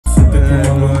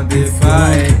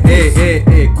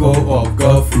Hey, go off,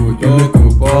 go through your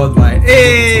group worldwide.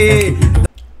 Hey,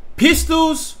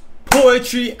 Pistols,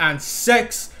 Poetry, and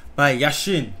Sex by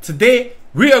Yasin. Today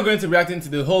we are going to react into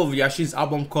the whole of Yasin's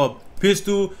album called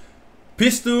Pistol.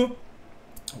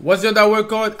 What's the other word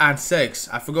called? And Sex.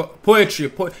 I forgot.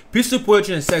 Pistol,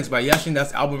 Poetry, and Sex by Yasin.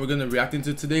 That's the album we're gonna react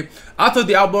into today. Out of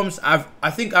the albums,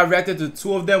 I think I reacted to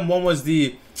two of them. One was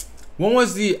the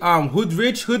Hood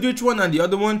Rich one, and the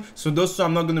other one. So those two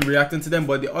I'm not gonna react into them.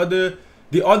 But the other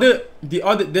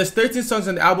there's 13 songs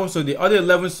on the album, so the other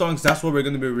 11 songs, that's what we're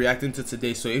gonna be reacting to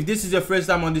today. So if this is your first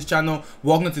time on this channel,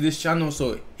 welcome to this channel.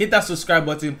 So hit that subscribe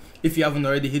button if you haven't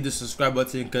already. Hit the subscribe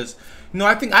button, because you know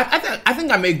I think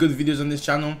I make good videos on this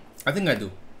channel. I think I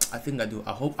do. I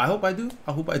hope I do.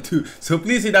 So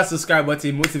please hit that subscribe button.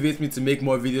 It motivates me to make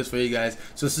more videos for you guys.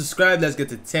 So subscribe. Let's get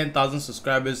to 10,000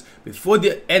 subscribers before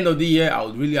the end of the year. I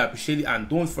would really appreciate it. And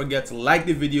don't forget to like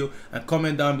the video and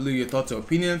comment down below your thoughts or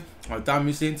opinion. Without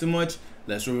me saying too much,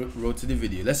 let's roll to the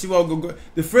video. Let's see what we'll go.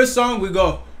 The first song we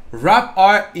got Rap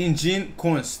Art Engine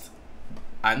Kunst.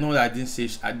 I know that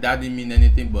that didn't mean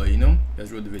anything, but you know,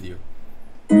 let's roll the video.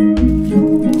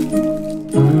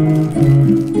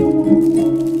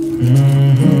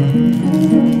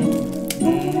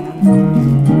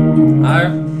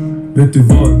 Vet du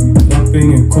vad? Rap är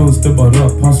ingen konst, det är bara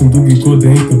rap. Han som dog igår, det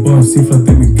är inte bara en siffra,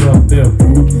 det är min grabb, det är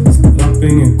bror. Rap är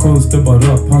ingen konst, det är bara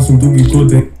rap. Han som dog igår,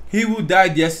 det är He who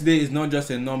died yesterday is not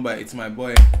just a number, it's my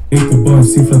boy. inte bara en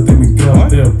siffra, det är min grabb,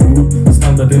 det är bror.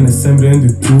 Standarden är sämre än du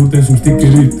tror. Den som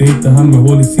sticker ut, det är inte han med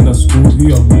hål i sina skor. Hur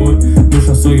jag mår,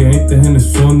 morsan sa jag inte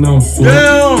hennes son när hon sov.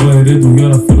 Vad är redo att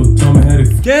göra för att ta mig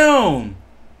härifrån?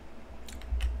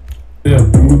 Det är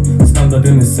bror.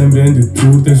 Standarden är sämre än du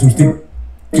tror. Den som sticker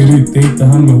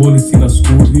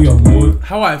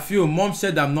How I feel. Mom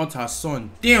said I'm not her son.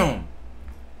 Damn.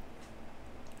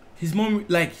 His mom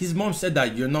said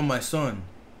that you're not my son.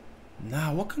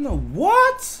 Nah, what kind of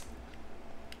what?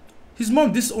 His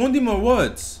mom disowned him or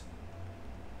what?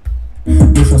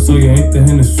 When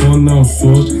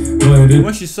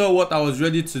she saw what I was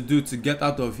ready to do to get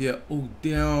out of here. Oh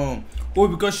damn. Oh,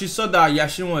 because she saw that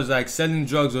Yasin was like selling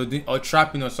drugs or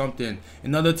trapping or something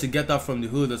in order to get out from the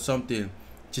hood or something.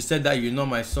 She said that you're not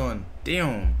my son.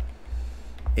 Damn.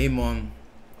 Hey mom,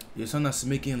 your son has to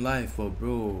make it in life,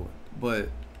 bro. But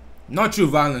not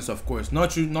through violence, of course.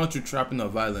 Not through trapping or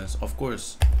violence, of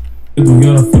course. Jag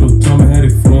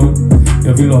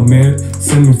vill ha mer.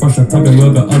 Sen min farsa taggar,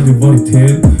 jag har aldrig varit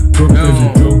hel. Broke är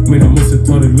en joke, men jag måste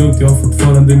ta det lugnt. Jag har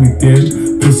fortfarande min del.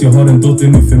 Plus jag har en dotter,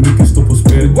 nu för mycket står på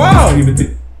spel. Wow!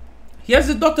 He has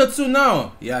a daughter too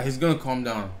now. Yeah, he's gonna calm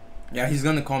down. Yeah, he's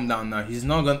gonna calm down now. He's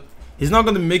not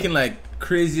gonna be making like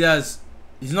crazy ass.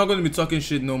 He's not gonna be talking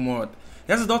shit no more.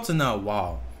 He has a daughter now.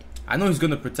 Wow. I know he's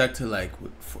gonna protect her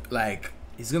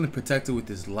he's gonna protect her with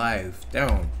his life.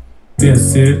 Damn. Det jag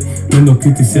ser, men de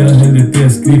kritiserar hellre det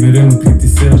jag skriver än de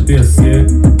kritiserar det jag ser.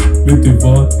 Vet du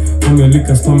vad? Om jag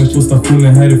lyckas ta mig 2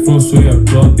 stationer härifrån så är jag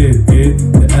glad. Det är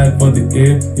vad det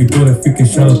är. Igår jag fick en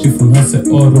shoutout ifrån Hasse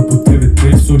Aro på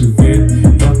TV3, så du vet.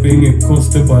 Rap är ingen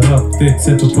konst, det är bara rap. Det är ett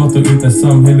sätt att prata ut när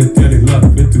samhället gör det lack.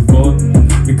 Vet du vad?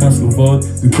 Vi kan slå vad.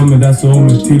 Du kommer läsa om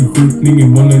en tillskjutning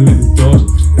imorgon eller idag.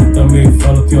 Rätta mig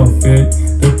ifall att jag har fel.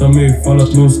 Rätta mig ifall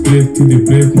att någon skrev till dig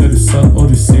brev när du satt och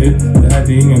du ser. Det här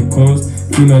är ingen konst.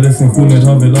 Dina recensioner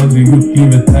har väl aldrig gjort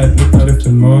livet här lättare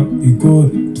för någon. Igår,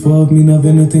 2 av mina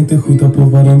vänner tänkte skjuta på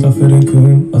varandra för en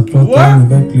kund. Att prata om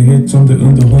verklighet som det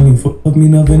underhållning för av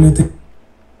mina vänner tänkte.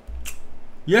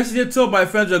 Yesterday told my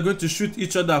friends we're going to shoot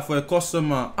each other for a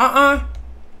customer.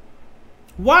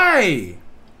 Why?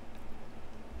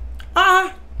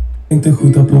 Tänkte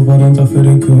skjuta på varandra för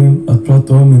en kund. Att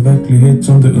prata om en verklighet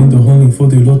som det underhållning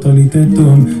får det låta lite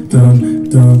dum.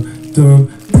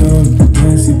 När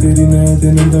jag sitter inne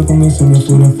den enda gången som jag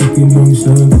får en fucking lugn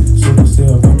stund. Så då ser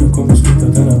jag vart du kommer sluta.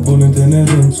 Den här bollen den är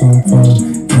runt som fan.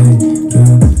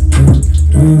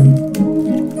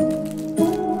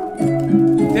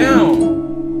 Damn.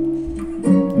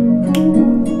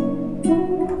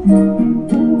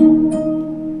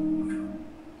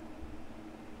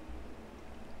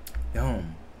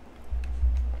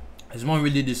 His mom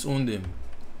really disowned him.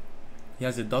 He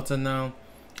has a daughter now,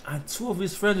 and 2 of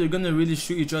his friends are gonna really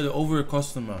shoot each other over a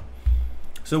customer.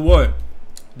 So what?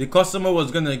 The customer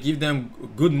was gonna give them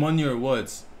good money or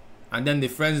what? And then the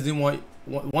friends didn't want.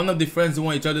 One of the friends didn't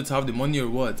want each other to have the money or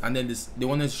what? And then they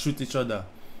wanted to shoot each other.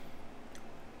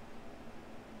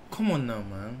 Come on now,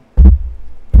 man.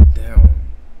 Damn.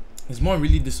 His mom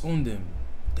really disowned him.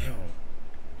 Damn.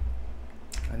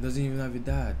 And doesn't even have a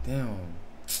dad. Damn.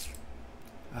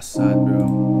 That's sad,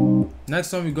 bro.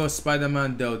 Next time we got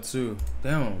Spider-Man Del 2.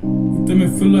 Damn. Inte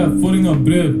mig fulla, jag får inga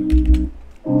brev.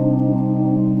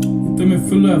 Inte mig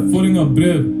fulla, jag får inga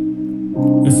brev.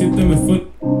 Jag sitter med full.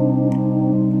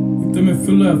 Inte mig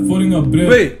fulla, jag får inga brev.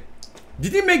 Wait,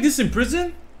 did he make this in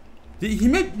prison? Did he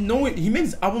made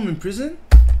his album in prison?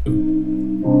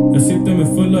 Jag sitter med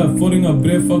fulla, jag får inga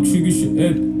brev. Fuck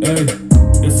 2021, ey.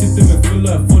 Jag sitter med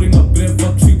fulla, jag får inga brev.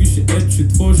 Fuck 2021,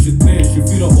 22, 23,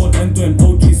 24 år, ändå en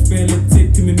OG-spelet.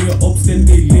 Säg till min nya uppställ,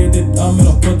 det är ledet. Amen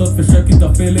har pratat, försök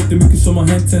hitta felet. Det är mycket som har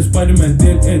hänt sen Spider-Man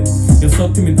del 1. Jag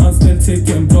sa till min anställd,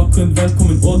 take en bra kund,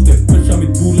 välkommen åter. Pusha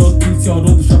mitt bolag tills jag har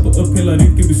råd att köpa upp hela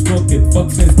Rinkeby-stråket.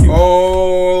 Fuck svensk hip.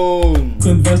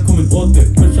 Kund, välkommen åter.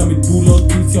 Pusha mitt bolag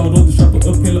tills jag har råd att köpa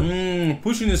upp hela.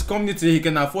 Pushing his community, he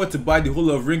can afford to buy the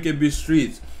whole of Rinkeby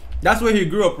streets. That's where he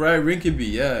grew up, right?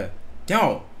 Rinkeby, yeah.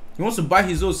 Damn, he wants to buy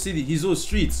his old city, his old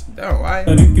streets. Damn, why?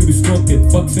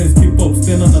 Rinkeby-stråket, fuck svensk hiphop.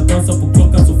 Stenarna dansar på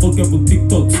klockan så folk är på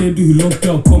TikTok. Ser du hur långt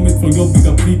jag har kommit från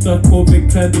jobbiga bitar,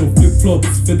 KB, kläder och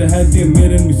flipflops. För det här det är mer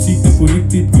än musik, det är på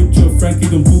riktigt. Gucci och Frankie,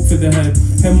 de bok för det här.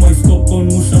 Hemma i Stockholm,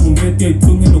 morsan hon vet jag är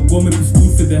tvungen att gå med pistol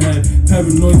för det här.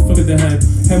 Paranoid för det här.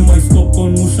 Hemma i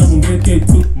Stockholm, morsan hon vet jag är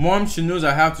tvungen. Mom, she knows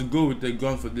I have to go with the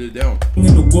gun for the down.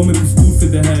 Tvungen att gå med pistol för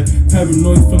det här.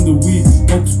 Paranoid from the weed.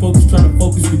 Focus, focus, trying to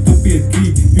focus, mitt upp i ett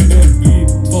krig. Hur det blir.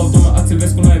 Två av de här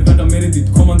axelväskorna är värda mer än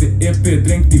ditt kommande EP.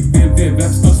 Dränkt i VV.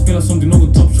 Vem ska spela som din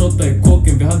någon toppshotta i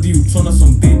kåken? Vi hade gjort såna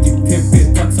som dig, typ TP.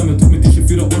 Tacksam, jag tog mig till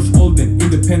 24 års åldern.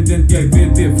 Independent, jag är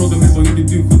VD. Fråga mig vad gjorde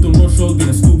du 17 års åldern?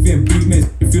 Jag stod vid en bil med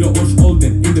 24 års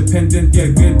åldern. Independent, jag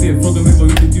är VD. Fråga mig vad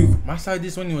gjorde du? I started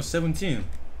this when he was 17.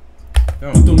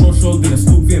 17 års åldern, jag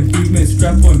stod vid en bil med en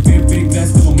strap på en BB.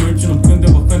 Glass, det var merchen, de kunde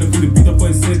vara stjärnor, kunde byta på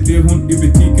en CD. Hon i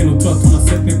butiken och tror att hon har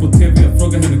sett mig på TV. Jag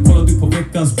frågar henne, kollar du på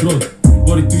veckans brott?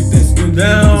 Varit ute en stund i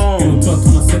musiken och tror att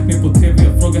hon har sett mig på TV.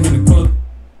 Jag frågar henne, kollar.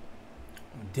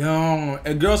 Damn,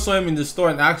 a girl saw him in the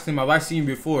store and asked him, have I seen him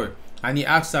before? And he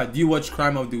asked her, do you watch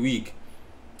Crime of the Week?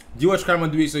 Do you watch Crime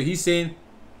of the Week? So he's saying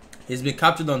he's been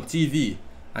captured on TV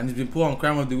and he's been put on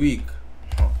Crime of the Week.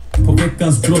 På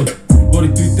veckans brott.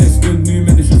 Varit ute en stund nu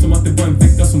men det känns som att det var en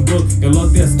vecka som gått. Jag la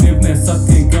det jag skrev när jag satt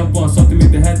till en grabb och han sa till mig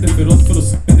det här är för oss för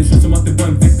oss. Men det känns som att det var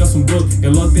en vecka som gått.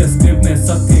 Jag la det jag skrev när jag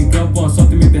satt till en grabb och han sa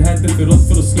till mig det här är för oss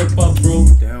för att släppa bro.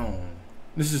 Damn,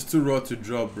 this is too raw to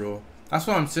drop, bro. That's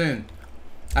what I'm saying.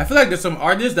 I feel like there's some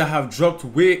artists that have dropped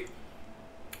way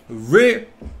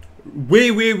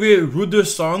ruder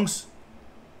songs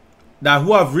that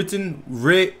who have written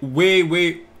way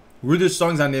ruder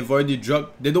songs and they've already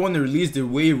dropped. They don't want to release the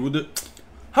way ruder.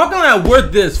 How can I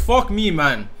word this? Fuck me,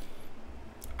 man.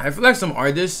 I feel like some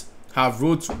artists have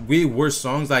wrote way worse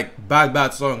songs, like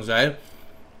bad songs, right?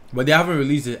 But they haven't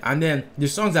released it. And then the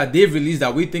songs that they've released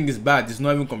that we think is bad is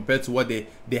not even compared to what they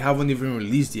haven't even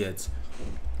released yet.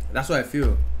 That's what I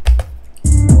feel.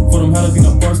 Får de här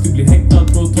dina bars, du blir häktad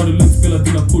bro. Ta det lugnt, spela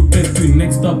dina kort, du är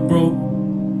next up bro.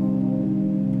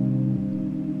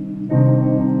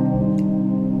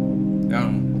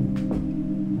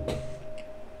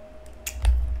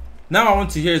 Now I want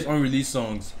to hear his unreleased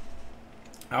songs.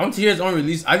 I want to hear his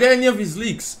unreleased. Are there any of his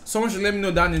leaks? Someone should let me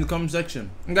know down in the comment section.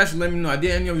 You guys should let me know. Are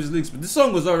there any of his leaks? But this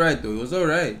song was alright though. It was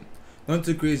alright. Not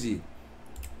too crazy.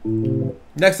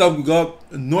 Next up we got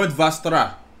Nordvastra.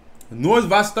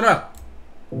 Nordvastra.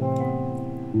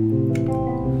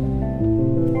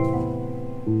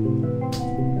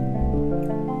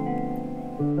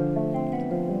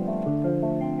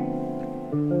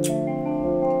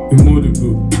 Hur mår du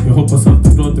bro? Jag hoppas allt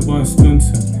är bra, det var en stund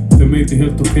sen. För mig är det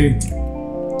helt okej.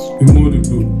 Hur mår du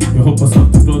bro? Jag hoppas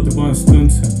allt är bra, det var en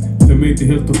stund sen. För mig är det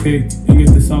helt okej.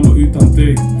 Inget är samma utan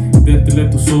dig. Det är inte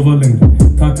lätt att sova längre.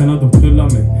 Tankarna de pullar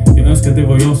mig. Jag önskar det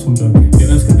var jag som dör. Jag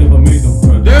önskar det var mig de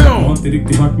sköt. Jag har inte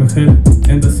riktigt varit mig själv.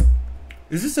 Endast.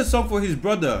 Is this a song for his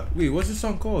brother? Wait, what's this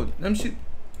song called? Let me see.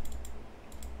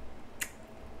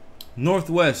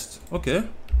 Northwest. Okay.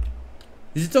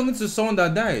 Is he talking to someone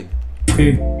that died?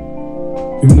 Okej.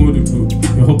 Hur mår du bro?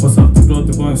 Jag hoppas allt är bra,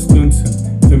 det var en stund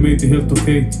sen. För mig är det helt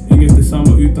okej. Inget är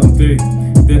samma utan dig.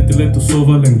 Det är inte lätt att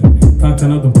sova längre.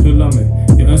 Tankarna de pullar mig.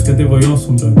 Jag önskar det var jag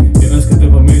som dör. Jag önskar det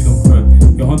var mig de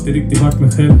sköt. Jag har inte riktigt varit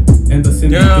mig själv. Ända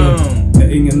sen jag dör.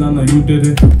 När ingen annan gjorde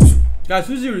det. Guys,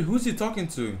 who's he talking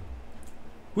to?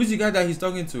 Who's the guy that he's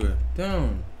talking to? Damn.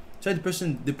 So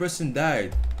the person died.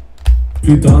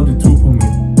 Sluta aldrig tro på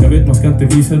mig. Jag vet man ska inte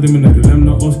visa det, men när du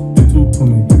lämnar oss, du tror på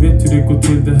mig. Du vet hur det går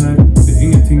till det här. Det är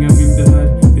ingenting jag vill det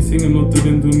här. Finns ingen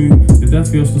återvändo nu. Det är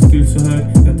därför jag står still så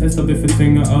här. Jag testade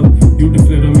förtränga allt. Gjorde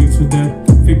flera mil sådär.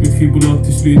 Fick mitt skivbolag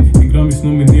till slut. En Grammys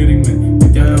nominering men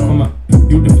mitt hjärta komma.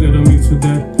 Gjorde flera mil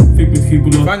sådär. fick mitt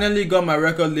skivbolag. Finally got my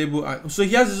record label. So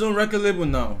he has his own record label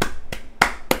now.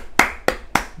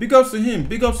 Big ups to him.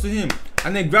 Big ups to him.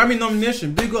 And then Grammy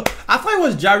nomination. Big up. I thought it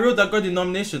was Jarrell that got the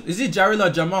nomination. Is it Jarrell or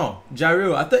Jamal?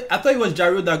 Jarrell. I thought it was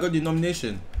Jarrell that got the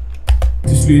nomination.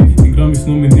 Till slut i Grammys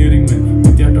nominering, men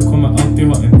mitt hjärta kommer alltid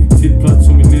ha en sittplats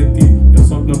som är ledig. Jag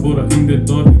saknar våra yngre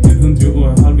dagar, en 100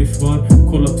 och en halv svar.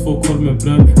 Kolla 2 korv med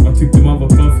bröd, man tyckte man var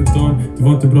klar för dagen. Du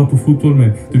var inte bra på fotboll,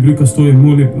 men du brukar stå i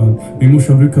mål ibland. Min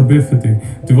morsa brukar be för dig.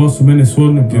 Du var som hennes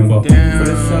son, du var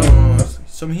fresh out.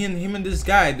 So him and this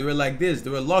guy, they were like this.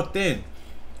 They were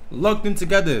locked in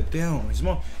together. Damn, his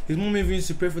mom even used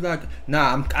to pray for that.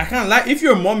 Nah, I can't lie. If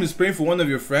your mom is praying for one of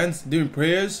your friends during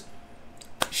prayers,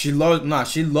 she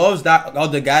loves that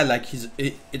other guy like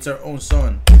it's her own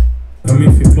son. Jag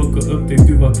minns vi plockade upp dig,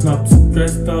 du var knappt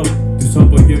stressed out. Du sa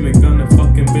bara ge mig grannen,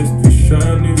 fucking bäst vi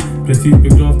kör nu. Precis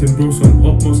begravt en bror som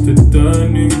upp måste dö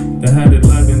nu. Det här är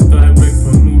live and direct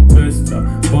från nordvästra.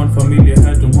 Barnfamiljer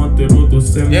här, de har inte råd att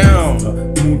semestra.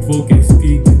 Mordvågen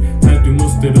stiger, här du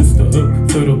måste rusta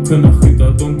upp för att kunna skydda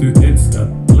dem du älskar.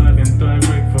 Live and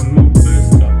direct från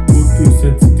nordvästra.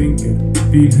 Vårdhuset stinker,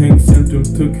 bilhängcentrum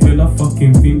tog hela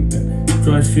fucking vintern.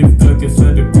 Dry shift, jag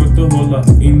svär det går inte att hålla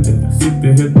in det.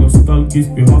 Sitter helt nostalgisk,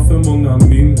 vi har för många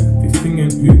minnen. Finns ingen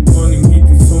utmaning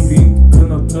hittills som vi inte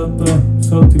kunnat ratta.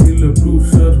 Sa till lillebror,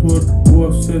 kör hårt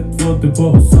oavsett vad det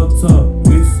var. Satsa,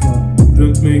 lyssna.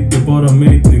 Runt mig, det är bara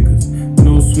mate niggas.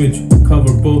 No switch,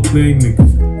 cover both lane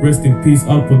niggas. Rest in peace,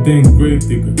 all på den grave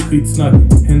digger. Skitsnack,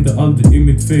 händer aldrig i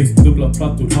mitt face. Dubbla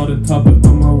plattor, har en tabbe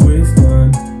on my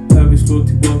waistline. Här vi slår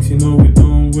tillbaks, you know we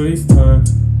don't waste time.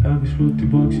 Här vi slår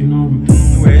tillbaks, you know we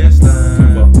don't waste time.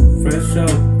 Du var fresh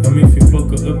out, jag minns vi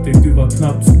plockade upp dig, du var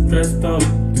knappt stressed out.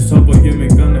 Du sa bara ge mig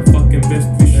grannen, fucking bäst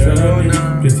vi kör nu.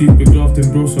 Precis begravt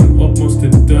en bror som upp måste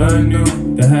dö nu.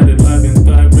 Det här är live and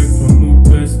direct från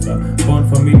nordvästra.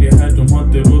 Barnfamiljer här, de har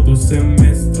inte råd att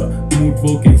semestra.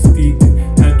 Mordvågen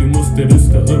stiger, här du måste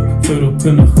rusta upp för att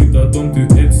kunna skydda dem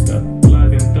du älskar.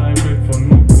 Live and direct från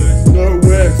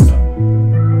nordvästra.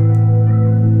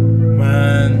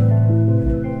 Man.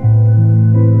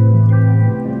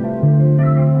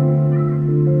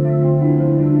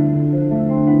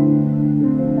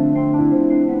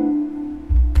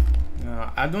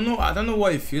 I don't know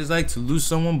what it feels like to lose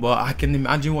someone, but I can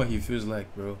imagine what he feels like,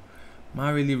 bro.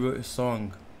 Man really wrote a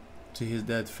song to his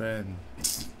dead friend.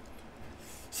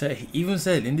 So he even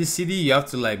said in this city you have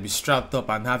to like be strapped up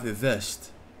and have a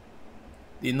vest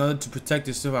in order to protect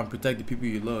yourself and protect the people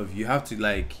you love. You have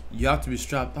to be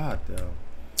strapped out though.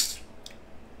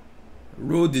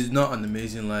 Road is not an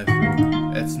amazing life,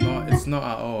 bro. It's not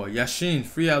at all. Yasin,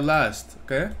 free at last,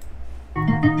 okay?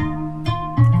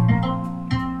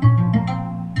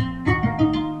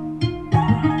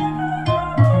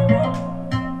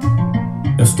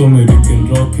 Jag står med ryggen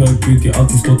rak, högbyt, jag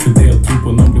alltid stått för det jag tror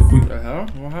på någon blir skit. The hell?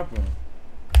 What happened?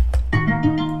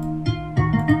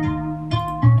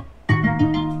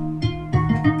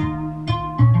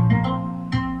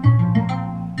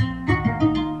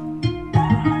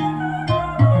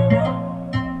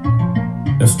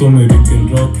 Jag står med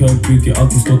ryggen rak, högbyt, jag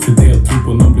alltid stått för det jag tror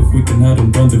på någon blir skiten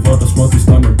häromdagen. Det vardagsmat, vi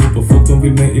stannar upp och folk de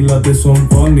vill mig illa, det som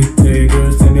vanligt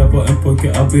taker. Sen jag var en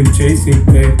pojke, I've been chasing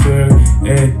paper,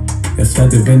 ey. Jag svär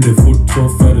det vänder fort, 2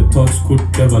 företagskort.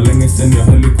 Det var länge sen jag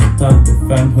höll i kontakt.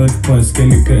 500 på en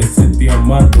skellig ett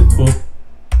diamant och 2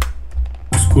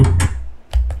 kort.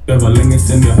 Det var länge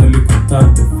sen jag höll i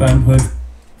kontakt. 500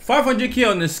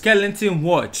 500k on a skeleton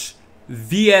watch.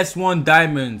 VS1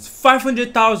 diamonds.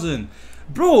 500,000.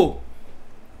 Bro,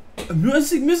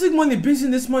 music money brings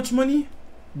in this much money?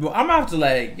 Bro, I'm gonna have to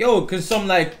like, can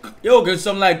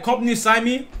some company sign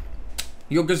me?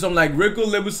 Can some like record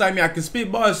label sign me? I can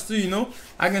spit bars too, you know?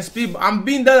 I'm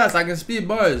being dead ass, I can spit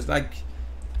bars. Like,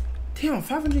 damn,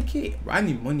 500k. Bro, I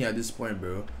need money at this point,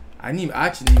 bro. I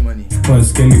actually need money.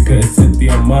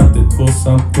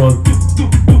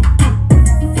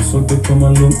 Jag såg det komma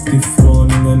långt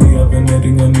ifrån. Inga nya vänner,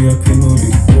 inga nya kvinnor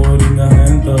igår. Inga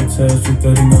handouts här, sluta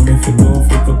ringa mig för lån.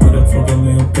 Folk har börjat fråga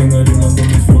mig om pengar innan de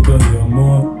ens frågar hur jag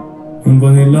mår. Hon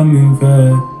var hela min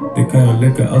värld. Det kan jag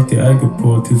lägga allt jag äger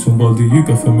på. Tills hon valde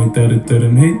ljuga för mig där är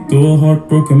dörren. Hej då,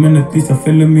 heartbroken men ett lisa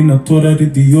fäller mina tårar.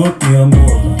 Idiot, ni har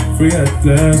mål. Free at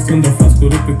last, 100 flaskor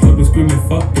upp i klubben, screaming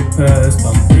fuck the past.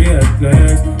 I'm free at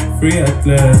last, free at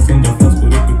last. 100 flaskor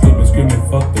upp i klubben, screaming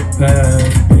fuck the past.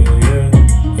 Yeah, yeah.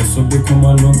 Jag såg det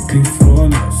komma långt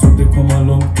ifrån. Jag såg det komma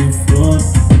långt ifrån.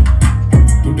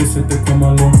 Borde sett det komma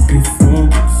långt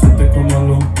ifrån. Sett det komma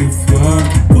långt ifrån.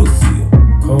 Pussy,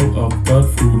 call up bad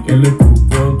food eller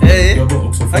fotboll. Jag var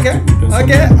också fattig orden som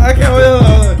okay,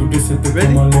 borde sett det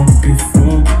komma långt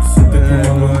ifrån. Sett det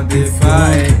komma långt ifrån.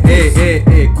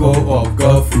 Go up,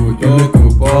 go food, don't go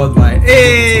bald white.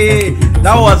 Hey,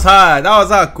 that was hard. That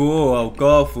was hard. Go up,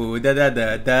 go food. Da da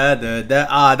da da da da.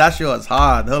 Ah, that shit was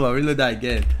hard. Hold on, reload that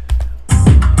again.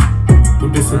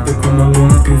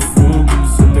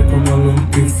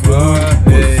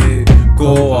 Hey,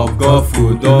 go up, go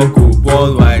food, don't go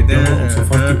bald white.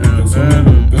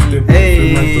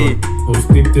 Hey.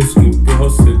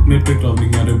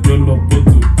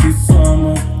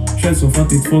 Känns som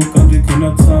fattigt folk aldrig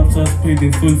kunnat samsas. Pay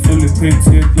din fullföljd, helt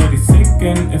glad i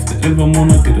säcken. Efter 11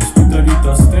 månader det slutar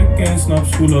rita strecken.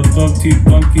 Snabbspolar dagtid,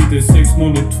 bank-id 6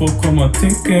 mål och 2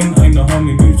 kommatecken. Aina har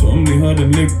min ljus om ni hör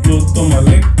en läcklåt de har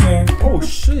läcken. Oh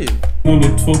shit. Mål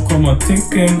och 2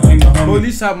 kommatecken. Aina har min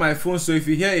police have my phone, so if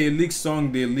you hear a leaked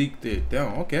song, they leaked it.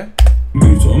 Damn, okay.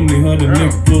 ljus om ni hör en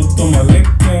läcklåt de har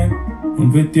läcken.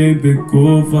 Hon vet jag är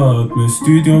begåvad, med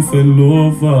studion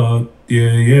förlovad.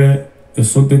 Yeah, yeah. Jag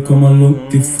såg det komma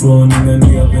långt ifrån. Inga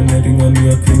nya vänner, inga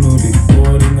nya kvinnor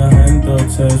igår. Inga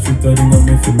handouts här, sluta ringa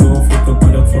mig för lån. Folk har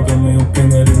börjat fråga mig om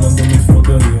pengar innan de ens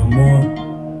frågar hur jag mår.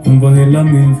 Hon var hela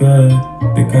min värld,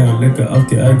 det kan jag lägga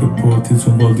allt jag äger på. Tills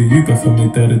hon valde ljuga för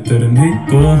mig där en hej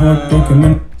då. Heartbroken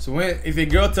men So if a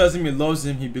girl tells him he loves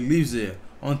him, he believes it.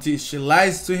 Until she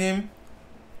lies to him,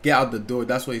 get out the door.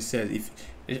 That's what he says.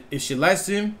 If she lies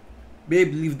to him,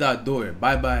 babe, leave that door.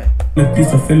 Bye bye.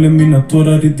 Pisa fäller mina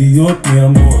tårar, idiot mi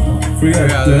amor. Free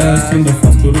at last, in the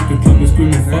fast går upp i klubben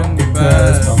screaming fuck the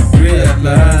past. I'm free at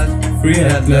last, free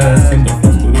at last. In the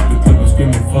fast går upp i klubben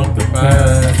screaming fuck the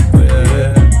past.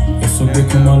 Jag såg det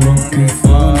komma långt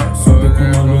ifrån, såg det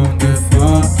komma långt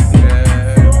ifrån.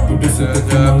 Borde sett det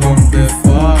komma långt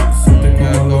ifrån, såg det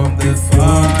komma långt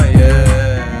ifrån.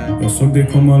 Jag såg det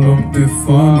komma långt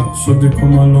ifrån, såg det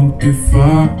komma långt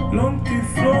ifrån. Långt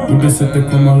ifrån. Borde sett det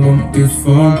komma långt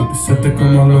ifrån, borde sett det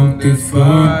komma långt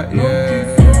ifrån. I'm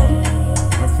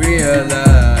free at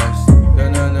last. No,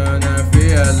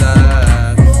 free at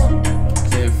last.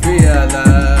 Say free at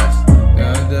last.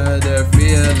 No,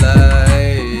 free at last.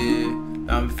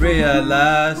 I'm free at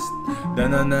last.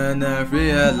 No,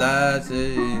 free at last.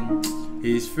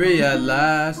 He's free at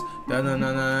last.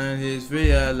 No, he's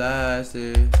free at last.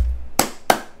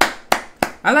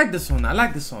 I like this one. I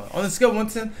like this one. On a scale of 1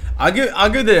 to 10, I'll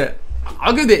give the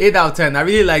 8 out of 10. I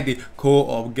really like the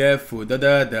co-op, get food,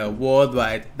 the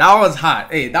worldwide. That was hard.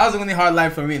 Hey, that was the only hard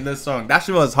line for me in this song. That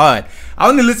shit was hard. I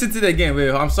want to listen to it again. Wait,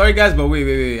 I'm sorry guys, but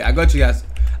wait. I got you guys.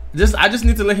 I just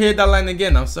need to hear that line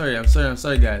again. I'm sorry guys,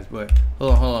 but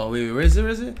hold on. Wait, where is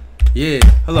it? Yeah,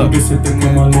 hello. This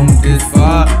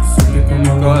far,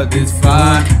 go this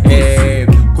far. Hey,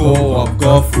 go up,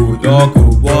 go food, go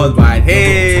worldwide.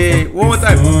 Hey, one more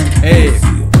time. Hey,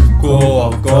 go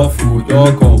up, go food,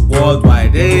 go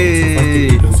worldwide. Hey,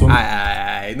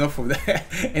 enough of that.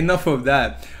 Enough of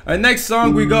that. Next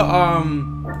song we got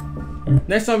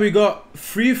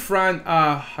Free Fran.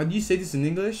 How do you say this in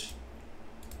English?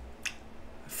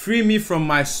 Free me from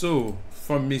my soul,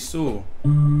 from me soul.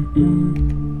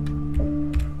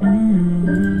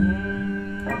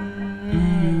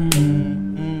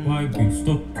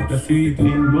 Stopp, där sidan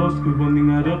inlåst,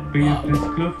 kurvåningar upp i en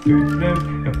frisk luft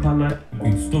utbränd. Jag pallar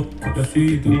stopp, där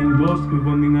sidan inlåst,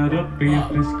 kurvåningar upp i en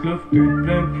frisk luft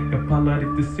utbränd. Jag pallar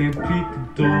inte se en plit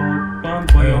idag,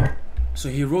 band vad jag. So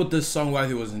he wrote this song while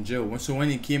he was in jail. So when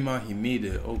he came out, he made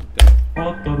it. Oh, damn.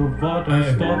 Hatar och vardar i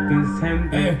statens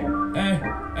händer.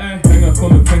 Pengar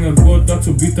kommer, pengar går, dags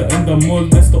att byta ändamål.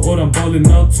 Nästa år han ballen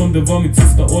out som det var mitt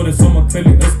sista året. Sommarkväll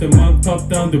i Östermalm, top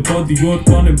down, det var Dior.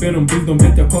 Barnen ber om bild, de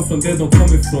vet jag kom från det de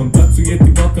kom ifrån. Dags att ge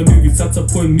tillbaka nu, vi satsar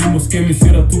på en ny moské. Min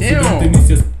syra tog studenten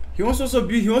nyss. He wants to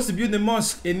build a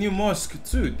new mosque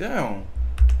too. Damn.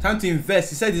 Time to invest.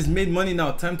 He said he's made money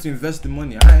now. Time to invest the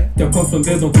money. Jag kom från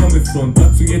det de kom ifrån.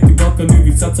 Dags att ge tillbaka nu,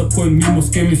 vi satsar på en ny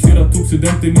moské. Min syra tog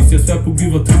studenten nyss. Jag svär på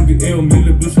Gud vad tung du är. Om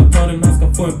lillebrorsan tar den, han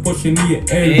ska få en Porsche 911.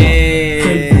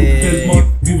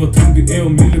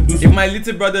 If my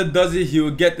little brother does it, he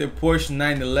will get the Porsche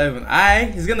 911.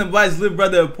 He's gonna buy his little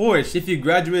brother a Porsche if he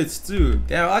graduates too.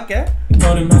 Damn, okay.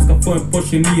 Tar den, han ska få en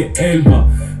Porsche 911.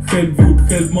 Självgjord,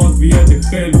 självmat, vi är det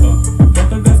själva.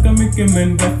 Pratar ganska mycket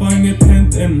men därför inget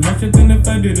hänt än. Haschet den är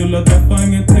färdig, rullar därför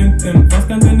inget hänt än.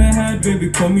 Flaskan den är här,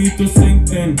 baby, kom hit och sänk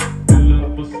den.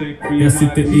 Jag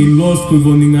sitter inlåst, 7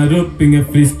 våningar upp, ingen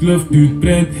frisk luft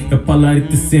utbränd. Jag pallar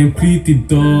inte se en plit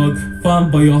idag.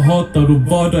 Fan vad jag hatar och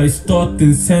vara i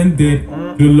statens händer.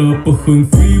 Rulla upp och sjung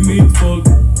free mitt folk.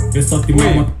 Jag satt i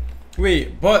mamma.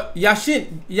 Wait, but Yasin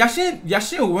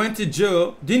went to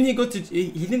jail. Didn't he go to?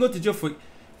 He didn't go to jail for.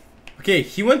 Okay,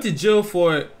 he went to jail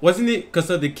for, wasn't it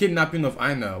because of the kidnapping of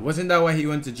Aina? Wasn't that why he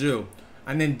went to jail?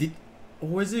 And then or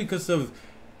was it because of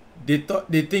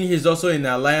they think he's also in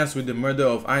alliance with the murder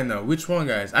of Aina. Which one,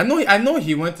 guys? I know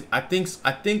he went. I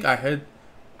think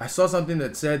I saw something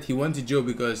that said he went to jail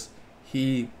because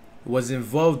he was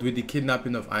involved with the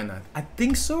kidnapping of Aina. I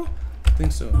think so.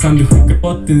 Kan du skicka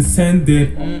bort din sänder?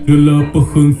 Rulla upp och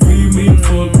sjung fri mitt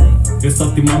folk. Jag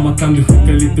sa till mamma, kan du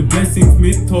skicka lite blessings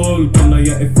mitt håll? Kolla,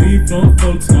 jag är fri från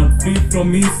folk, snart fri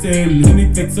från min cell.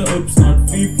 Hunnit växa upp, snart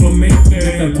fri från mig själv.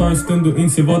 Det kan ta en stund och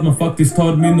inse vad man faktiskt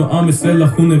har. Min och Amis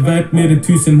relation är värt mer än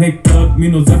 1000 hektar.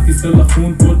 Min och Zakis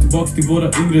relation går tillbaks till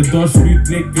våra yngre dagars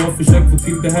slutlek. Vi har försökt få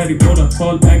till det här i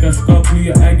åratal. Ägarskap,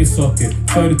 nya ägersaker.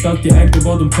 Förut allt jag ägde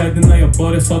var de kläderna jag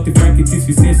bara sa till Frankie tills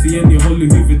vi ses igen. Jag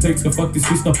håller huvudet högt, ska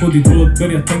faktiskt lyssna på ditt råd.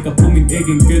 Börja tänka på min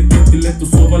egen gött. Det är inte lätt att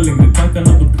sova längre.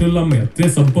 Tankarna de knullar mig. Att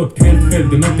resa bort helt själv.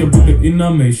 Det är något jag borde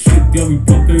innan mig. Shit, jag vill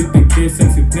plocka ut en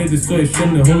G6 i 3D så jag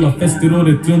känner hålla fester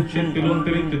året runt.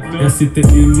 Jag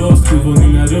sitter inlåst, 7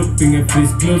 våningar upp. Ingen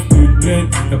frisk luft, utbränd.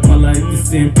 Jag pallar inte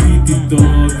se en skit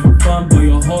idag. Fan vad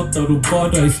jag hatar och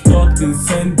bara i statens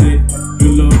händer.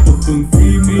 Rulla upp och sjung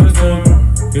fri mitt håll.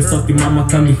 Jag sa till mamma,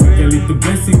 kan du skicka lite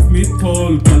blessings mitt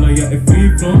håll? Kolla, jag är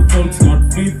fri från folk,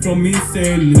 snart fri från min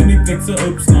cell. Hunnit växa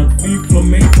upp, snart fri från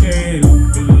mig själv.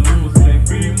 Rulla upp och säg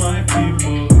free my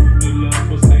people. Rulla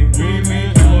upp och säg free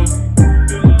mitt folk.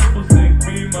 Rulla upp och säg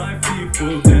free my people.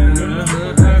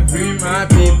 Free my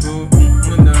people.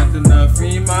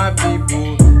 Free my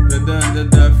people.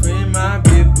 Free my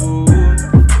people.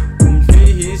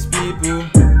 Free his people.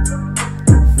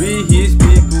 Free his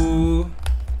people.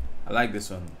 I like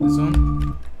this one.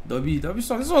 W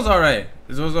song. This one's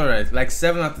alright. Like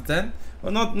 7 out of 10.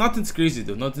 Well, nothing's crazy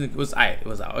though. Nothing. It was alright.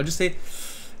 I'll just say,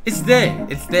 it's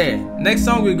there. Next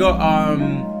song we got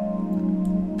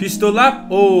Pistolap.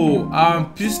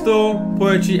 Pistol,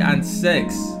 Poetry and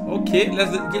Sex. Okay,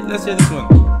 let's hear this one.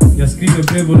 Jag skriver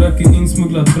brev och röker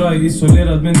insmugglat braj.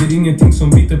 Isolerad men det är ingenting som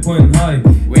biter på en high.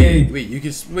 Wait, you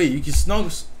can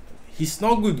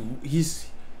snuggle.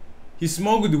 He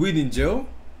smuggled weed in jail?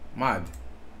 Mad.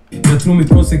 Jag tror mitt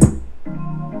konsekvens.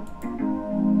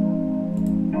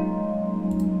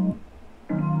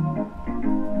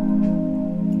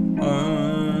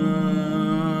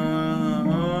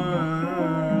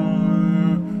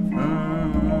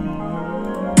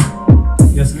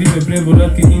 Jag skriver brev och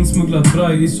röker insmugglat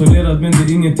braj. Isolerad men det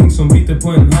är ingenting som biter på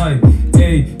en high.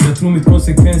 Ey, jag tror mitt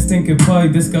konsekvens tänker paj.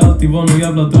 Det ska alltid vara någon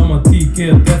jävla dramatik. Jag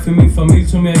är där för min familj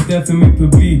som jag är där för min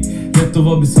publik. Lätt att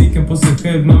vara besviken på sig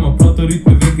själv när man pratar ut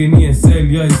med väggen i en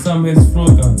cell. Jag är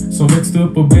samhällsfrågan som växte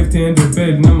upp och blev till en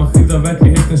rebell. När man skildrar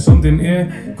verkligheten som den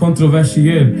är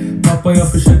kontroversiell. Pappa,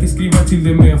 jag försöker skriva till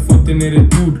dig men jag får inte ner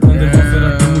ett ord. Kan det vara för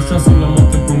att det morsan som la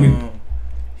maten på min...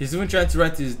 He's even trying to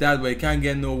write to his dad but he can't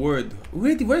get no word.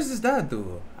 Wait, where's his dad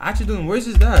though? Where's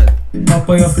his dad?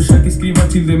 Pappa, jag försöker skriva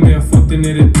till dig men jag får inte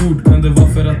ner ett ord. Kan det vara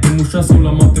för att det är morsan som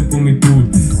la maten på mitt bord?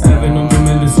 Även om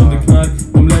de äldre som det knark.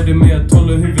 De lärde mig att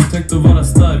hålla huvudet högt och vara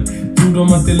stark. Tror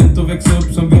de att det är lätt att växa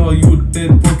upp som vi har gjort? Det är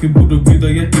ett pokerbord och Gud har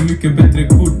jättemycket bättre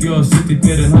kort. Jag har suttit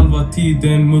mer än halva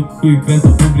tiden mucksjuk. Väntar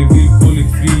på att bli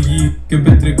villkorligt fri. Mycket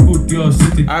bättre kort, jag har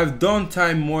suttit... I've done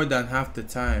time more than half the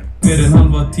time. Mer än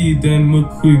halva tiden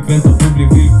mucksjuk. Väntar på att bli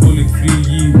villkorligt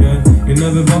frigiven. Min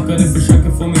övervakare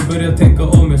försöker få mig börja tänka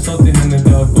om. Jag sa till henne, det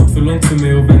har gått för långt för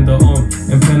mig att vända om.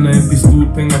 En penna, en pistol,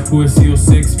 pengar, poesi och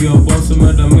sex. Vi har barn som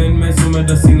mördar män som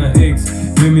mördar sina ex.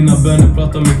 Vi mina böner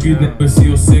pratar med Gud,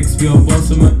 poesi och sex. Vi har barn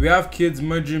som mördar... We have kids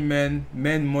murdering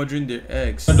men murdering their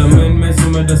ex. Mördar män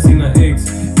som mördar sina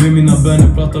ex. Vi mina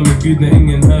böner pratar med Gud när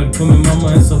ingen hör. Kommer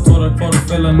mamma ens ha tårar kvar och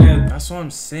fälla ner. That's what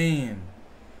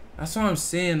I'm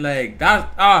saying. Like that.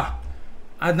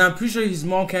 And I'm pretty sure his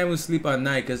mom can't even sleep at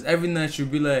night because every night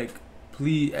she'll be like,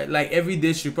 please, like every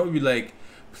day she'll probably be like,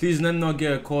 please let me not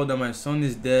get a call that my son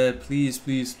is dead, please.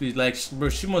 Like, bro,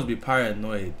 she must be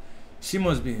paranoid. She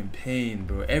must be in pain,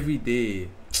 bro, every day,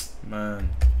 man.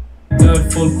 Där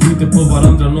folk skjuter på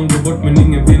varandra, någon går bort men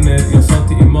ingen vinner. Jag sa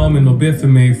till imamen och be för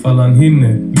mig ifall han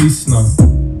hinner. Lyssna.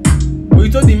 Oh,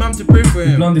 you told the imam to pray for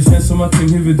him. Ibland det känns som att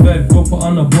min huvudvärk går på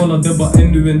anabola. Det är bara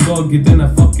ännu en dag i den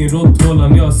här fucking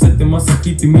råtthålan. Jag har sett en massa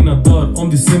skit i mina dagar. Om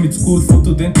du ser mitt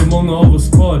skolfoto, det är inte många av oss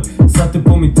kvar. Satte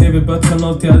på min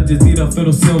tv-bötkanal till Al Jazeera för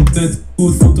att se om det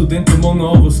skolfoto, det är inte många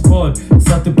av oss kvar.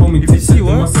 Satte på min tv,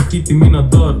 en massa skit i mina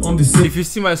dagar. Om du ser... If you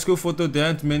see my school photo, there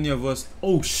aren't many of us.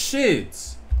 Oh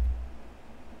shit!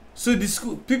 So the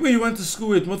school people you went to school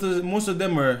with, most of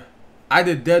them are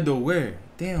either dead or where?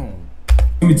 Damn.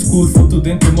 Mitt skolfoto, det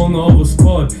är inte många av oss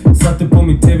kvar. Satte på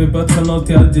min tv-bötkanal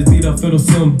till Al Jazeera för att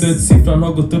se om dödssiffran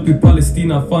har gått upp i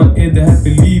Palestina. Fan, är det här för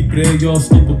liv, bre? Jag har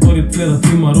stått på torget flera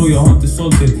timmar och jag har inte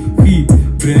sålt ett skit,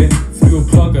 bre. Fru och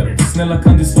klagare. snälla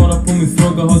kan du svara på min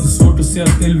fråga? Har du svårt att se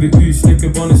att LVU släcker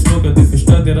barnens fråga? Det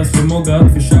förstör deras förmåga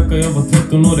att försöka. Jag var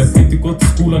 13 år, jag skit i gå till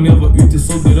skolan. Jag var ute,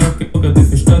 såg det röka. Det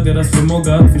förstör deras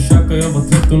förmåga att försöka. Jag var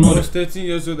 13 år. I was 13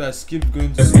 years old, I skipped going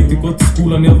to Jag skit i gå till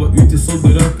skolan. Jag var ute, såg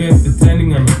det röka efter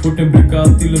träningarna. Korten brukar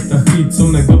alltid lukta skit.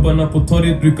 Som när gubbarna på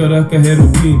torget brukar röka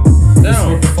heroin. Det är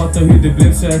svårt att fatta hur det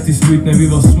blev så här till slut. När vi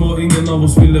var små, ingen av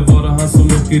oss ville vara han som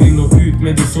åker in och ut.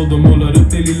 Men det är så de målar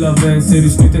upp det lilla vän. Ser du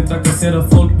slutet trakassera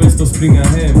folk, bäst att springa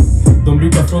hem. De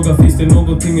brukar fråga, finns det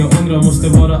någonting jag ångrar? Måste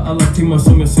vara alla timmar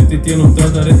som jag suttit genom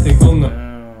döda rättegångar.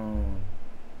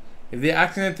 If they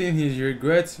ask anything, his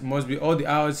regrets must be all the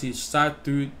hours he sat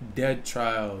through dead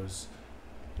trials.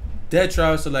 Dead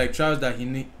trials are like trials that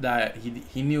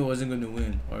he knew wasn't gonna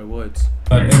win, or what?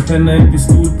 En penna, en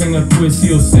pistol, pengar,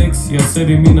 poesi och sex. Jag ser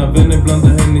i mina vänner blanda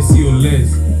Hennessy och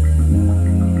läs.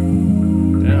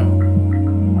 Damn.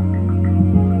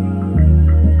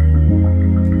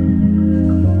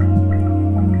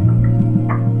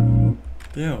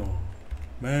 Damn,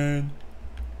 man.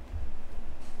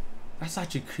 That's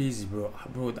actually crazy, bro.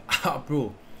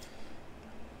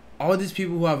 All these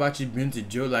people who have actually been to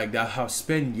jail like that have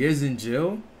spent years in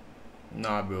jail.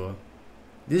 Nah, bro.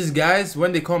 These guys,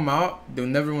 when they come out, they'll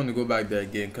never want to go back there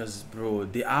again. Cause, bro,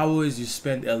 the hours you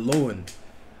spend alone.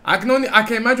 I can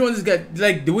imagine what this guy,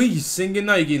 like the way he's singing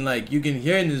now. You can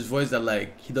hear in his voice that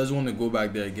like he doesn't want to go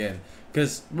back there again.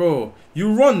 Cause, bro,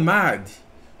 you run mad.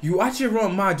 You actually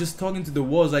run mad just talking to the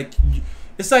walls. Like,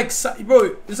 it's like,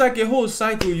 bro, it's like a whole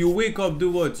cycle. You wake up, do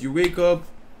what? You wake up,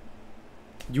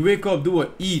 do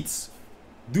what? Eat,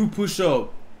 do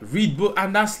push-up, read book,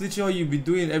 and that's literally all you be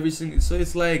doing every single. So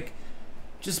it's like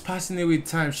just passing away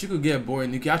time. She could get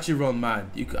boring. You could actually run mad.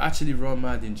 You could actually run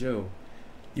mad in jail.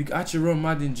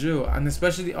 And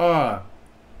especially that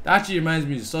actually reminds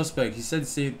me of the suspect. He said the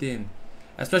same thing.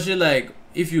 Especially like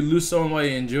if you lose someone while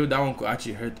you're in jail, that one could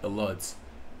actually hurt a lot.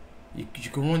 You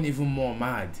can run even more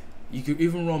mad. You could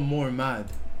even run more mad.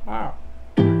 Wow.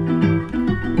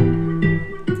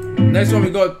 Next one we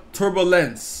got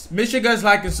Turbulence. Make sure you guys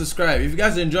like and subscribe. If you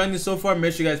guys are enjoying this so far,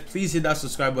 make sure you guys please hit that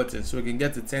subscribe button so we can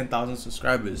get to 10,000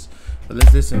 subscribers. But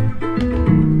let's listen.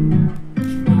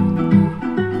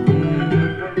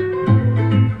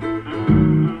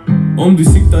 Om du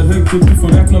siktar högt upp, du får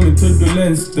räkna med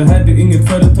turbulens. Det här är inget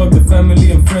företag, det är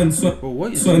family and friends.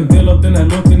 Så en del av den här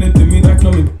låten är inte min,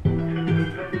 räkna med.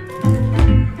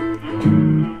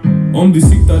 Om du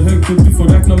siktar högt upp, du får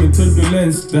räkna med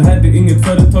turbulens. Det här är inget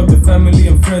företag, det är family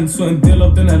and friends. Så en del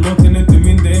av den här låten är inte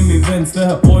min, det är min väns. Det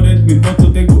här året, min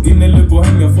dator, det går in eller går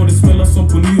hem. Jag får det smälla som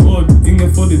på nyår.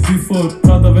 Ingen får det du får.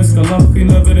 Prada väska, lampskin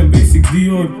över en basic